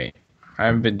 All right. I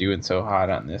haven't been doing so hot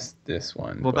on this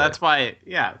one. Well, but, that's why.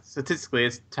 Yeah, statistically,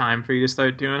 it's time for you to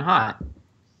start doing hot.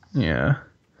 yeah.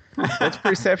 What's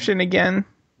perception again?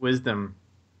 Wisdom.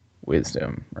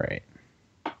 Wisdom, right.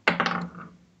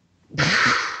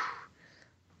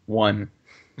 1.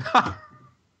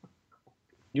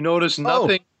 You notice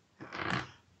nothing.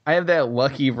 I have that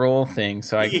lucky roll thing,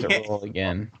 so I get to roll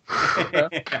again.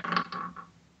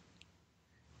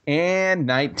 And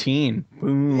 19.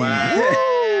 Boom.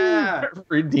 Wow.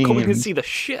 Redeemed. Colby can see the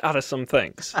shit out of some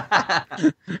things.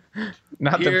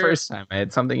 Not the Here- first time. I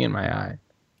had something in my eye.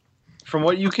 From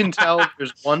what you can tell,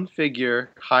 there's one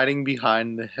figure hiding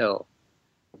behind the hill.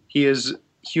 He is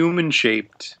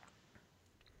human-shaped,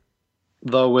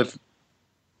 though with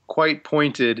quite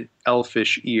pointed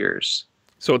elfish ears.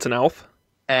 So it's an elf?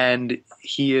 And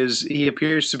he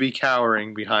appears to be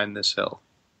cowering behind this hill.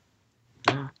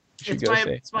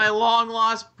 It's my long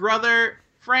lost brother,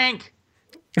 Frank.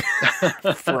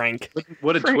 Frank.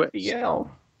 What a twist. Yeah.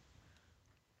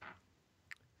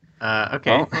 Okay,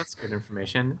 Well. that's good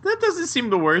information. That doesn't seem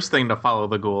the worst thing to follow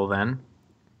the ghoul, then.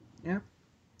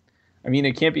 I mean,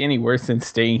 it can't be any worse than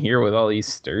staying here with all these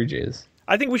sturges.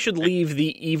 I think we should leave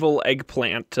the evil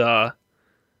eggplant bush.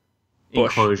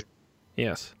 Enclosure.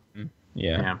 Yes.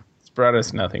 Yeah. It's brought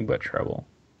us nothing but trouble.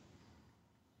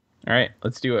 All right,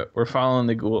 let's do it. We're following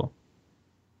the ghoul.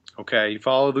 Okay, you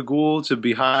follow the ghoul to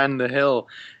behind the hill,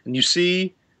 and you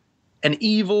see an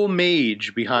evil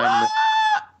mage behind the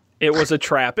It was a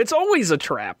trap. It's always a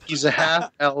trap. He's a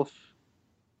half-elf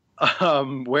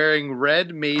wearing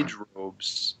red mage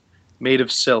robes made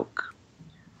of silk.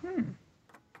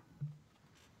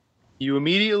 You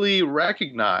immediately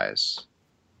recognize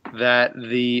that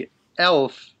the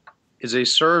elf is a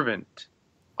servant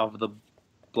of the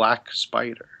Black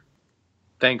Spider,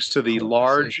 thanks to the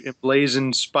large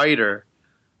emblazoned spider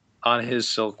on his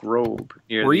silk robe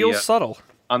near Real the, subtle.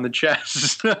 on the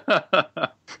chest.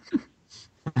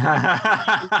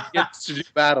 Gets to do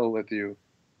battle with you.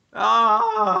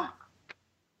 Ah.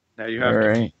 Now you All have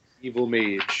right. evil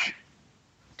mage.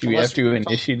 Do we have to do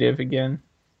initiative again?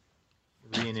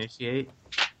 Reinitiate.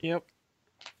 Yep.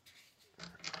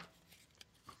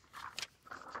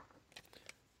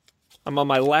 I'm on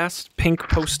my last pink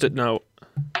post-it note.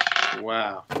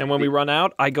 Wow. And when we run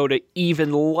out, I go to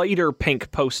even lighter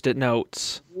pink post-it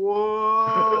notes.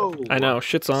 Whoa. I know,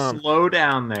 shit's on. Slow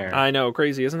down there. I know,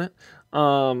 crazy, isn't it?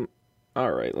 All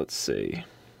right, let's see.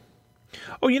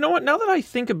 Oh, you know what? Now that I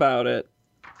think about it,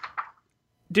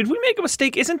 did we make a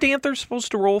mistake? Isn't Danther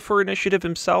supposed to roll for initiative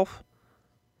himself?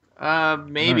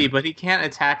 Maybe, but he can't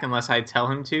attack unless I tell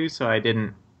him to, so I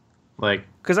didn't, like...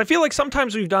 Because I feel like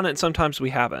sometimes we've done it and sometimes we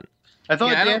haven't. I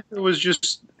thought Yeah, I Dancer was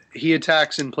just he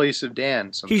attacks in place of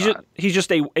Dan sometimes. He's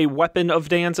just a weapon of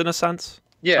Dan's in a sense?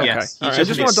 Yeah, Yes, All he's right, I just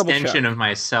just an wanna double extension check. of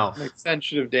myself. an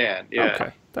extension of Dan. Yeah.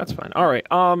 Okay, that's fine. All right,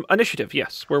 initiative,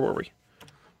 yes. Where were we?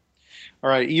 All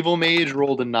right, evil mage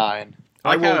rolled a 9. I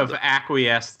like how rolled- I've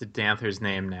acquiesced to Danther's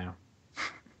name now.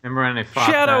 Remember when I fought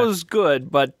Shadow's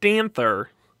good, but Danther.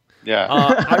 Yeah.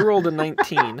 I rolled a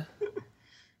 19. that?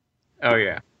 Oh,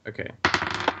 yeah. Okay.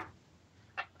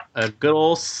 A good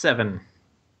old 7.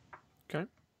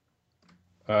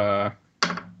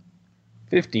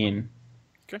 15.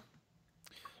 So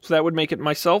that would make it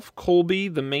myself, Colby,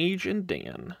 the mage, and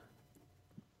Dan.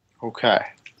 Okay.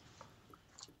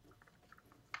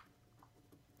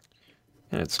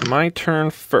 And it's my turn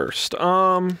first.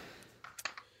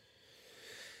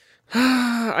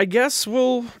 I guess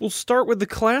we'll start with the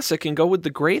classic and go with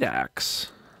the great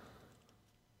axe.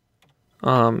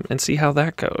 And see how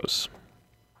that goes.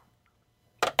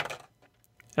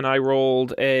 And I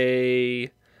rolled a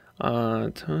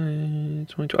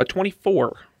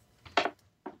 24.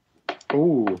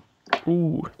 Ooh,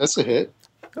 that's a hit.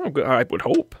 Oh, good. I would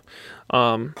hope.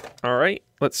 All right.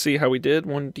 Let's see how we did.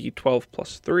 1d12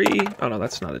 plus 3. Oh, no,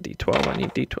 that's not a d12. I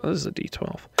need d12. This is a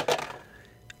d12.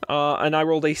 And I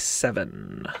rolled a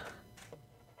 7.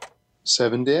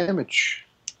 7 damage.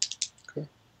 Okay.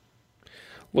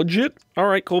 Legit. All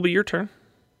right, Colby, your turn.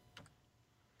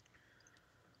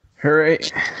 All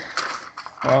right.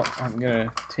 Well, I'm going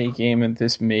to take aim at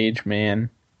this mage man.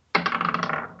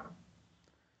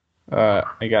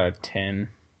 I got a 10.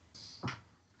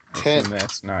 10.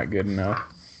 That's not good enough.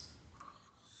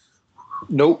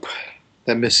 Nope.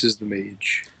 That misses the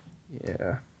mage.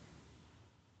 Yeah.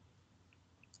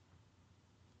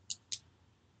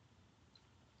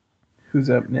 Who's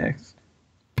up next?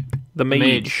 The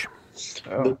mage.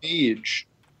 Oh. The mage.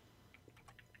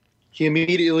 He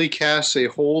immediately casts a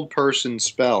hold person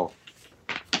spell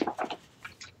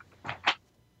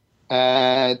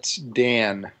at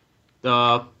Dan.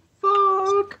 The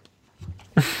fuck?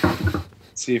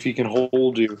 See if he can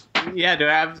hold you. Yeah. Do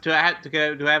I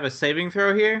have a saving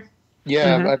throw here?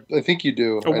 Yeah, I think you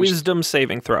do. A wisdom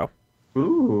saving throw.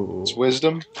 Ooh. It's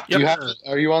wisdom. Do you have it?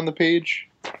 Are you on the page?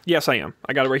 Yes, I am.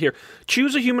 I got it right here.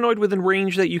 Choose a humanoid within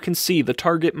range that you can see. The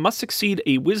target must succeed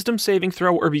a wisdom saving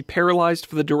throw or be paralyzed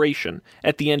for the duration.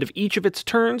 At the end of each of its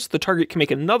turns, the target can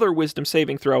make another wisdom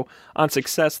saving throw. On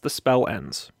success, the spell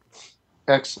ends.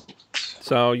 Excellent.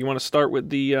 So you want to start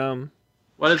with the...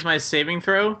 What is my saving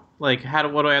throw? Like,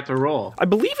 what do I have to roll? I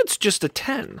believe it's just a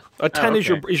 10. A 10 is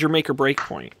your make or break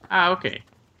point. Ah, okay.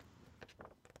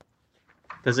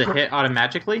 Does it hit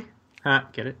automatically? Huh,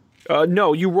 get it?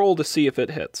 No, you roll to see if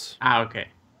it hits. Ah, okay.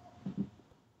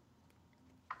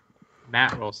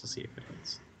 Matt rolls to see if it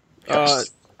hits.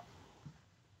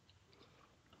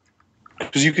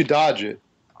 Because you could dodge it.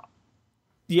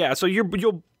 Yeah, so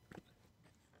you'll.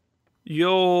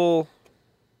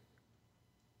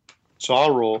 So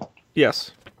I'll roll.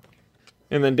 Yes,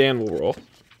 and then Dan will roll.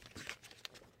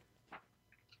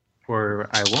 Or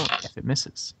I won't if it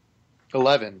misses.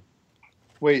 11.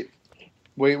 Wait.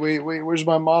 Where's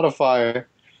my modifier?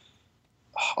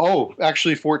 Oh,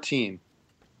 actually 14.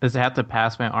 Does it have to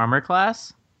pass my armor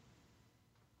class?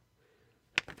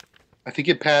 I think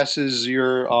it passes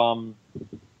your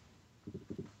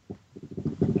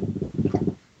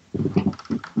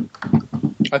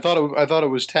I thought it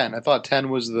was 10. I thought 10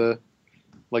 was the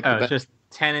it's just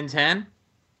 10 and 10?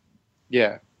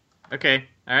 Yeah. Okay.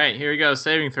 All right, here we go.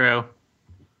 Saving throw.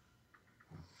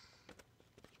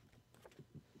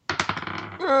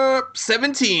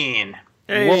 17.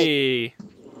 Hey, Whoa.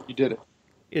 You did it.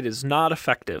 it is not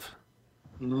effective.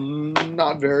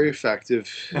 Not very effective.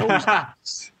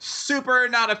 Super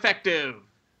not effective.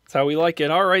 That's how we like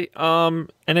it. All right. And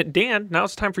Dan, now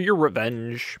it's time for your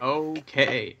revenge.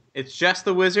 Okay. It's just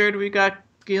the wizard we got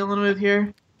dealing with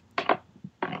here?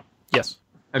 Yes.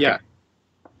 Okay. Yeah.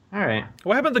 All right.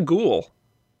 What happened to the ghoul?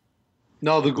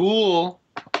 No, the ghoul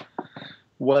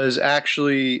was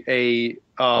actually a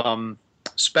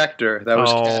specter that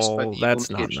was cast by the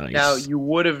that's evil not mage. nice. Now, you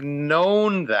would have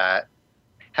known that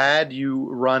had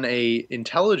you run a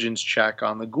intelligence check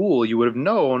on the ghoul. You would have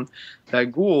known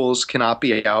that ghouls cannot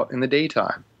be out in the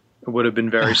daytime. It would have been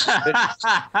very suspicious.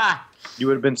 You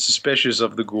would have been suspicious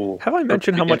of the ghoul. Have I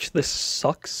mentioned how much this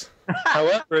sucks?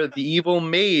 However, the evil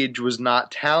mage was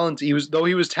not talented. He was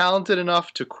talented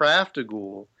enough to craft a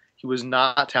ghoul. He was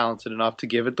not talented enough to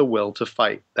give it the will to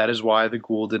fight. That is why the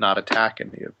ghoul did not attack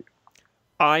any of you.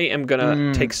 I am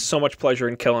gonna take so much pleasure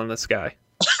in killing this guy.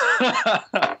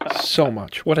 So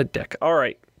much. What a dick. All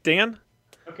right, Dan.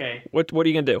 Okay. What are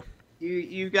you gonna do?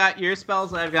 You got your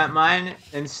spells, I've got mine,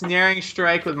 and snaring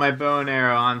strike with my bow and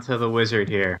arrow onto the wizard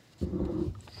here.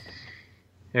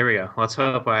 Here we go. Let's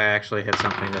hope I actually hit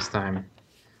something this time.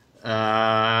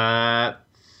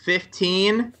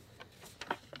 15.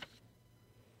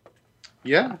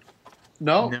 Yeah.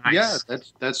 No. Nice. Yeah.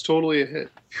 That's totally a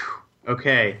hit.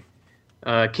 Okay.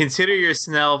 Consider your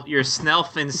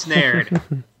snelf ensnared.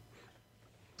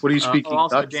 What are you speaking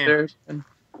also Dutch there?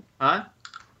 Huh?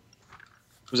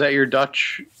 Was that your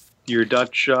Dutch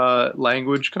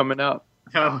language coming out?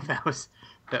 No, that was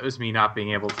That was me not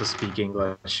being able to speak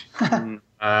English.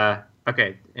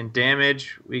 Okay, in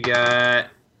damage, we got...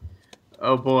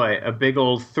 Oh boy, a big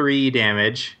old 3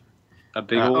 damage. A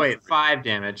big old 5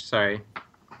 damage, sorry.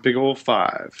 big old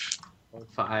 5.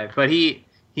 5. But he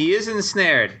is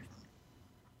ensnared.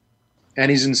 And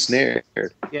he's ensnared.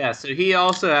 Yeah, so he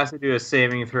also has to do a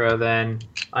saving throw then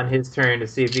on his turn to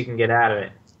see if he can get out of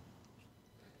it.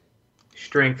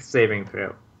 Strength saving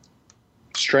throw.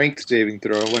 Strength saving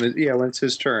throw when it's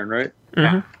his turn, right?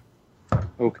 Mhm.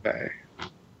 Okay.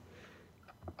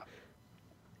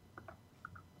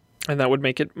 And that would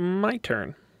make it my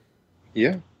turn.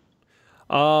 Yeah.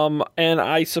 And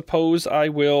I suppose I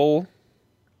will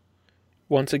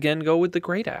once again go with the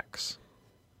great axe.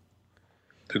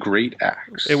 The great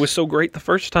axe. It was so great the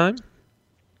first time.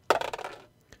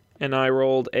 And I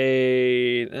rolled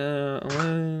a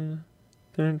 11,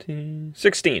 13,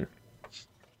 16.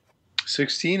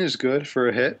 16 is good for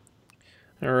a hit.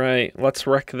 All right, let's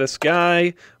wreck this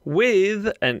guy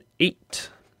with an 8.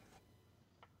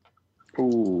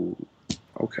 Ooh.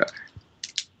 Okay.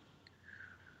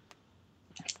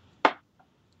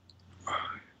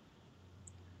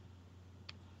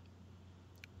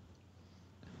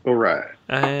 All right.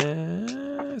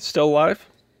 Still alive.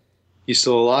 He's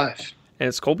still alive. And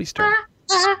it's Colby's turn.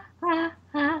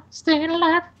 Staying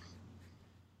alive.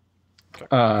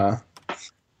 All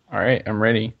right, I'm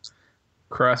ready.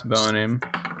 Crossbowing him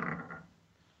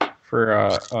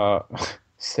for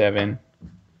 7.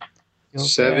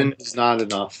 7 is not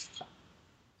enough.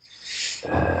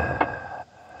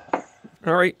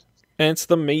 All right, and it's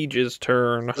the mage's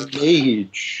turn. The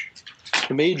mage.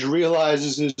 The mage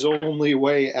realizes his only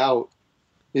way out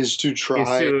is to Is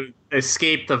try. to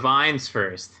escape the vines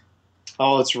first.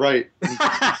 Oh, that's right.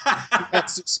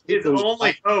 That's His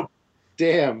only hope.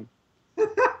 Damn.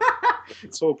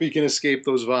 Let's hope he can escape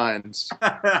those vines.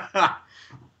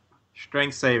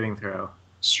 Strength saving throw.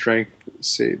 Strength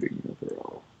saving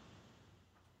throw.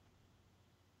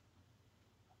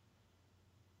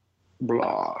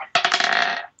 Blah.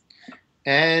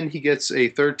 And he gets a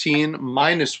 13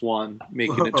 minus 1,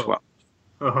 making it 12.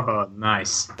 Oh,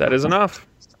 nice. That is enough.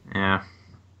 Yeah.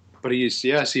 But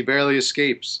he barely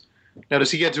escapes. Now,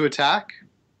 does he get to attack?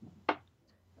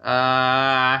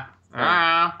 That's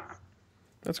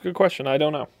a good question. I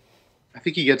don't know. I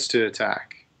think he gets to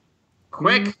attack.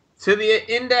 Quick, to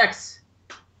the index.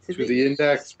 To the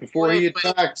index before he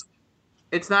attacks.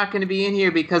 It's not going to be in here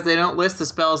because they don't list the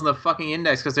spells in the fucking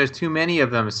index because there's too many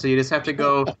of them. So you just have to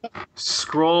go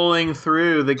scrolling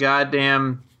through the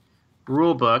goddamn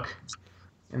rule book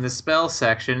in the spell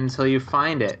section until you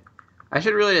find it. I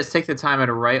should really just take the time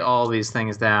and write all these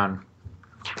things down.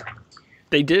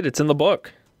 They did. It's in the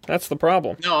book. That's the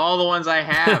problem. No, all the ones I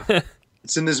have.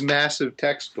 It's in this massive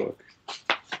textbook.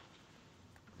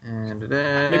 And,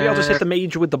 Maybe I'll just hit the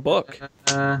mage with the book.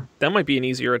 That That might be an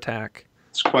easier attack.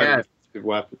 It's quite a good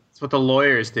weapon. That's what the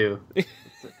lawyers do.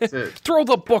 Throw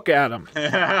the book at him.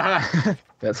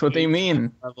 That's what they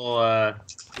mean. Level,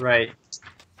 right.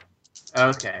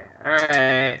 Okay,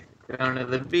 alright. Going to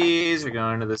the B's, we're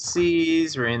going to the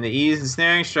C's, we're in the E's and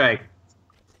snaring strike.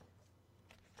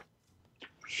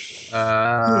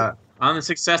 On the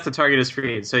success, the target is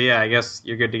freed. So yeah, I guess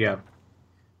you're good to go.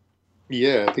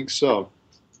 Yeah, I think so.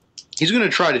 He's going to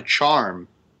try to charm.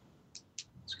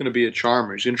 He's going to be a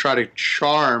charmer. He's going to try to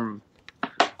charm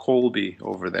Colby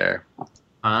over there.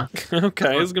 Huh?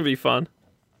 Okay, this is going to be fun.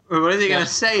 What is he going to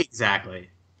say exactly?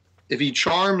 If he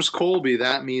charms Colby,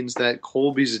 that means that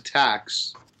Colby's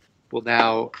attacks will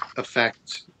now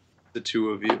affect the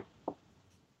two of you.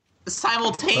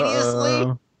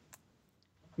 Simultaneously?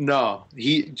 No,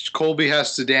 Colby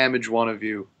has to damage one of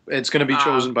you. It's going to be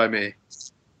chosen by me.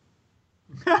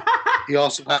 He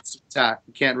also has to attack.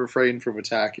 He can't refrain from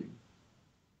attacking.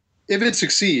 If it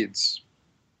succeeds,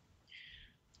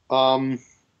 Colby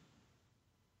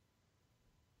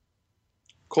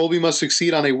must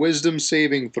succeed on a wisdom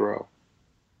saving throw.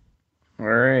 All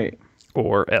right.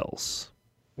 Or else.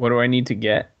 What do I need to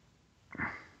get?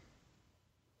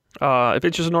 If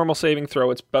it's just a normal saving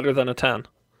throw, it's better than a 10.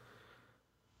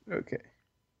 Okay.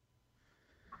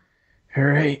 All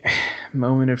right.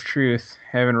 Moment of truth.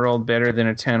 Haven't rolled better than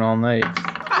a 10 all night.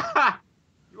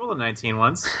 You rolled a 19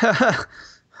 once.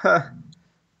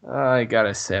 I got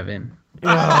a 7.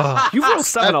 You roll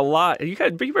 7 a lot. You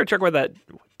better check where that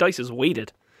dice is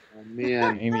weighted. Oh,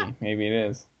 man. Maybe it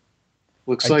is.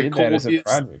 Looks I like did that as a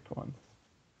project one.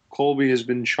 Colby has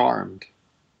been charmed.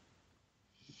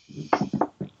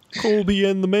 Colby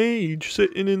and the mage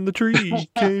sitting in the tree.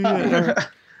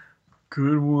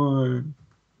 Good one.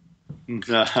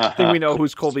 I think we know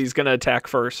who's Colby's going to attack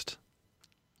first.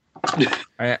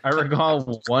 I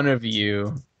recall one of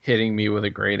you hitting me with a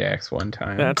great axe one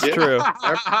time. That's true.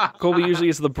 Colby usually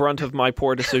is the brunt of my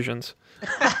poor decisions,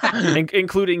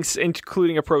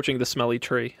 including approaching the smelly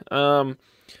tree. All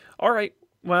right.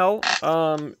 Well,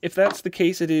 if that's the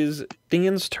case, it is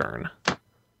Dan's turn.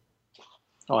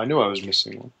 Oh, I knew I was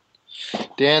missing one.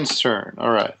 Dan's turn.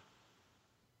 All right.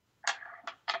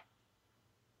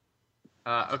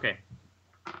 Okay.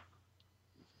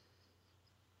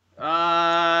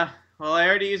 Well, I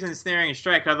already used Ensnaring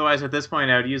Strike. Otherwise, at this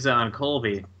point, I would use it on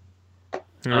Colby.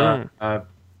 I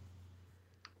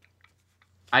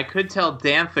could tell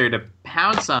Danther to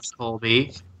pounce on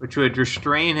Colby, which would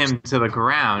restrain him to the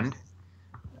ground.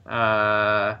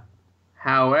 However,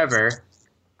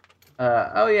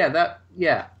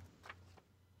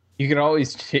 You can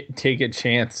always take a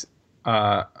chance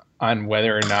on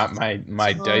whether or not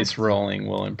my dice rolling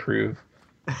will improve.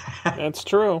 That's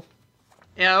true.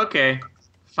 Yeah, okay.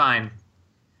 Fine.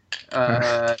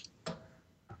 I'm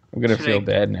gonna feel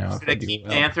bad now. Should I keep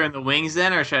Danther in the wings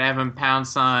then, or should I have him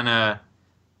pounce on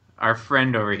our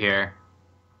friend over here?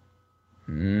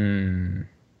 I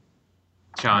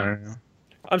Sean. don't know.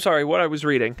 I'm sorry, what I was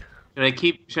reading. Should I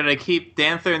keep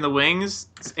Danther in the wings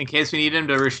in case we need him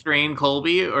to restrain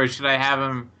Colby, or should I have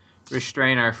him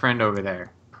restrain our friend over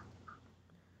there?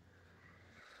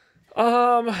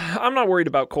 I'm not worried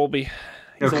about Colby.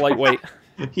 He's a lightweight.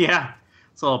 Yeah,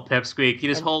 it's a little pipsqueak. You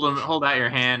just hold out your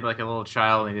hand like a little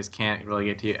child, and he just can't really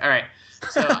get to you. All right,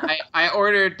 so I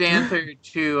ordered Danther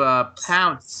to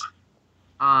pounce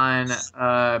on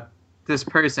this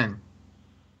person.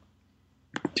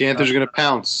 Danther's going to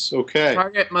pounce. Okay.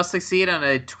 Target must succeed on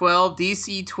a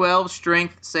DC 12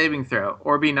 strength saving throw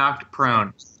or be knocked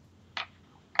prone.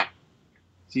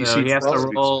 So he has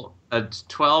to roll a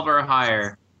 12 or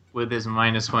higher with his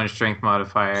 -1 strength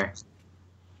modifier.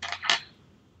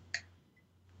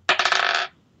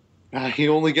 He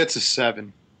only gets a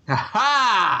 7.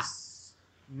 Ha!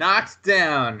 Knocked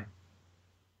down.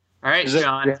 All right,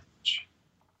 Sean. Damage?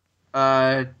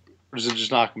 Or does it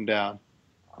just knock him down?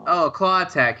 Oh, claw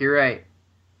attack. You're right.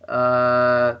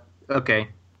 Okay.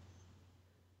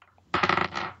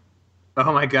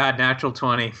 Oh my God! Natural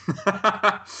 20.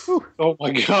 Oh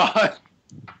my God!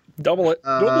 Double it.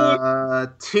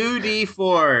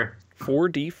 2d4.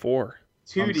 4d4.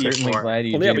 2d4. Glad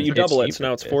you Well, yeah, but you didn't double hit it, so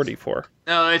now it's Steve with 4d4.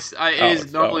 No, it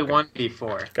is normally okay.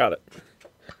 1d4. Got it.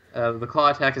 The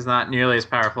claw attack is not nearly as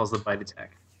powerful as the bite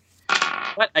attack.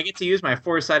 But I get to use my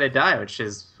 4-sided die, which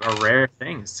is a rare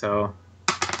thing. So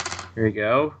here we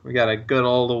go. We got a good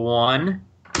old 1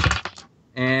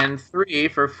 and 3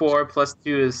 for 4 plus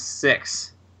 2 is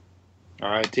 6. All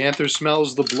right. Danther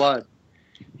smells the blood.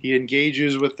 He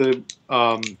engages with the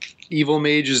evil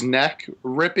mage's neck,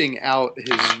 ripping out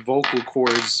his vocal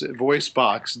cords, voice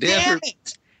box.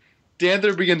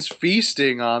 Danther begins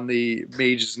feasting on the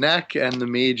mage's neck, and the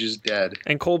mage is dead.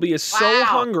 And Colby is so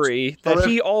hungry that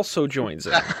he also joins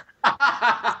in.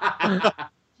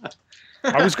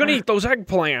 I was going to eat those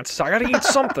eggplants. I got to eat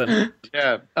something.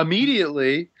 Yeah.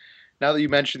 Immediately, now that you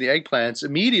mentioned the eggplants,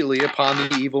 immediately upon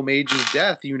the evil mage's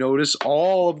death, you notice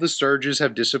all of the Sturges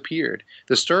have disappeared.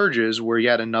 The Sturges were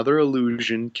yet another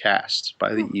illusion cast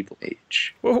by the evil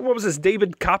mage. What was this,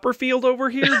 David Copperfield over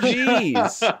here?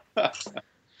 Jeez.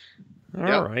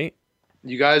 All right.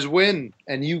 You guys win,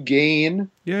 and you gain...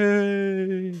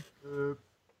 Yay.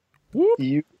 Whoop.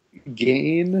 You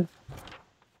gain...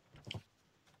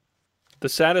 The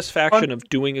satisfaction of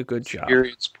doing a good job.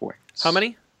 experience points. How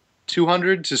many?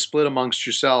 200 to split amongst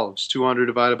yourselves. 200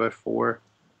 divided by 4.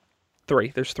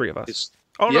 3. There's 3 of us. Is-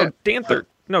 Oh, yeah. no, Danther.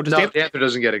 No, does No, Danther... Danther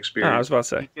doesn't get Oh, I experience. was about to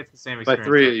say. He gets the same By experience.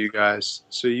 3 of you guys.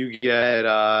 So you get...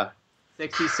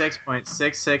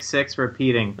 66.666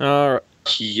 repeating. All right.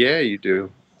 Yeah, you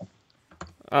do.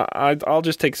 I'll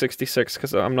just take 66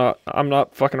 because I'm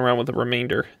not fucking around with the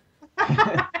remainder.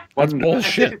 That's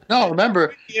bullshit. No,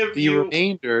 remember, Give the you-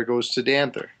 remainder goes to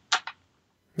Danther.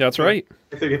 That's right.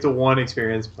 I think it's a 1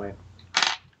 experience point.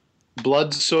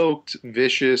 Blood-soaked,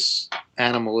 vicious,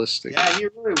 animalistic. Yeah, he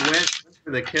really went for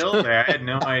the kill there. I had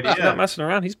no He's not idea. messing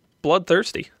around. He's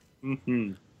bloodthirsty.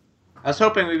 Mm-hmm. I was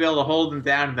hoping we'd be able to hold him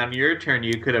down, and on your turn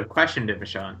you could have questioned him,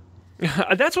 Sean.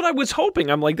 That's what I was hoping.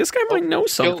 I'm like, this guy might know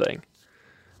something.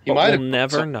 He But might we'll have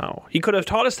never know. He could have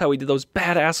taught us how he did those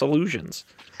badass illusions.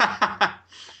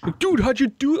 Like, dude, how'd you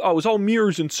do? Oh, it was all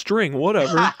mirrors and string.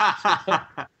 Whatever.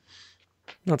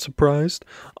 Not surprised.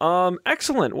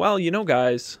 Excellent. Well, Oh,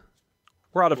 guys,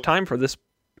 we're out of time for this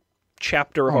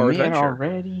chapter of our adventure.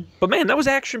 already? But man, that was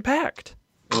action packed.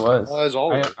 It was. As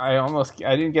always. I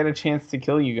didn't get a chance to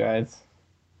kill you guys.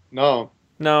 No.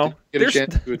 No, Get a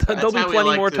chance to attack. there'll be That's how we plenty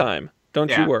like more to- time. Don't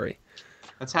Yeah. you worry.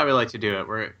 That's how we like to do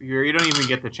it. You don't even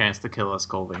get the chance to kill us,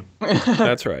 Colby.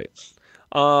 That's right.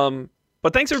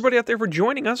 But thanks everybody out there for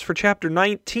joining us for Chapter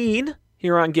 19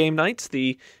 here on Game Nights,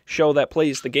 the show that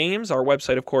plays the games. Our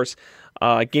website, of course,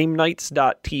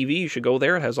 GameNights.tv. You should go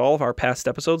there. It has all of our past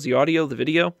episodes, the audio, the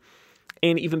video.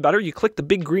 And even better, you click the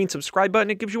big green subscribe button.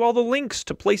 It gives you all the links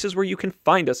to places where you can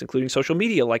find us, including social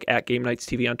media like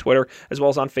 @GameNightsTV on Twitter, as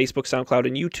well as on Facebook, SoundCloud,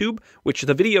 and YouTube, which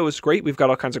the video is great. We've got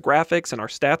all kinds of graphics and our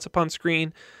stats up on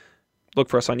screen. Look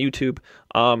for us on YouTube.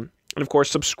 And of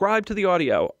course, subscribe to the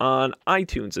audio on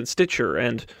iTunes and Stitcher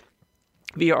and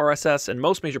via RSS and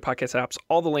most major podcast apps.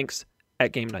 All the links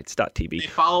at GameNights.tv. They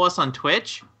follow us on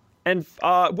Twitch. And,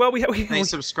 They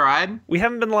subscribe. We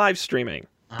haven't been live streaming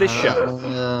this show.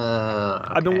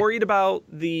 Okay. I've been worried about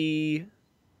the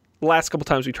last couple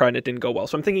times we tried and it didn't go well.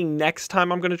 So I'm thinking next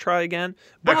time I'm going to try again.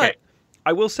 But Okay.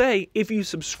 I will say, if you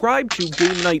subscribe to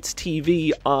Game Nights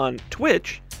TV on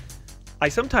Twitch, I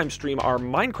sometimes stream our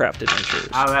Minecraft adventures.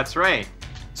 Oh, that's right.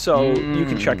 So you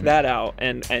can check that out,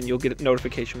 and you'll get a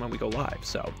notification when we go live.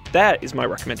 So that is my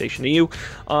recommendation to you.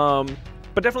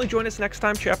 But definitely join us next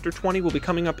time. Chapter 20 will be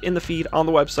coming up in the feed on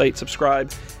the website.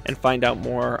 Subscribe and find out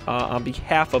more. On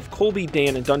behalf of Colby,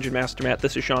 Dan, and Dungeon Master Matt,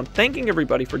 this is Sean, thanking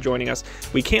everybody for joining us.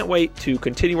 We can't wait to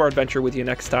continue our adventure with you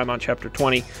next time on Chapter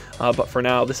 20. But for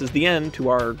now, this is the end to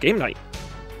our game night.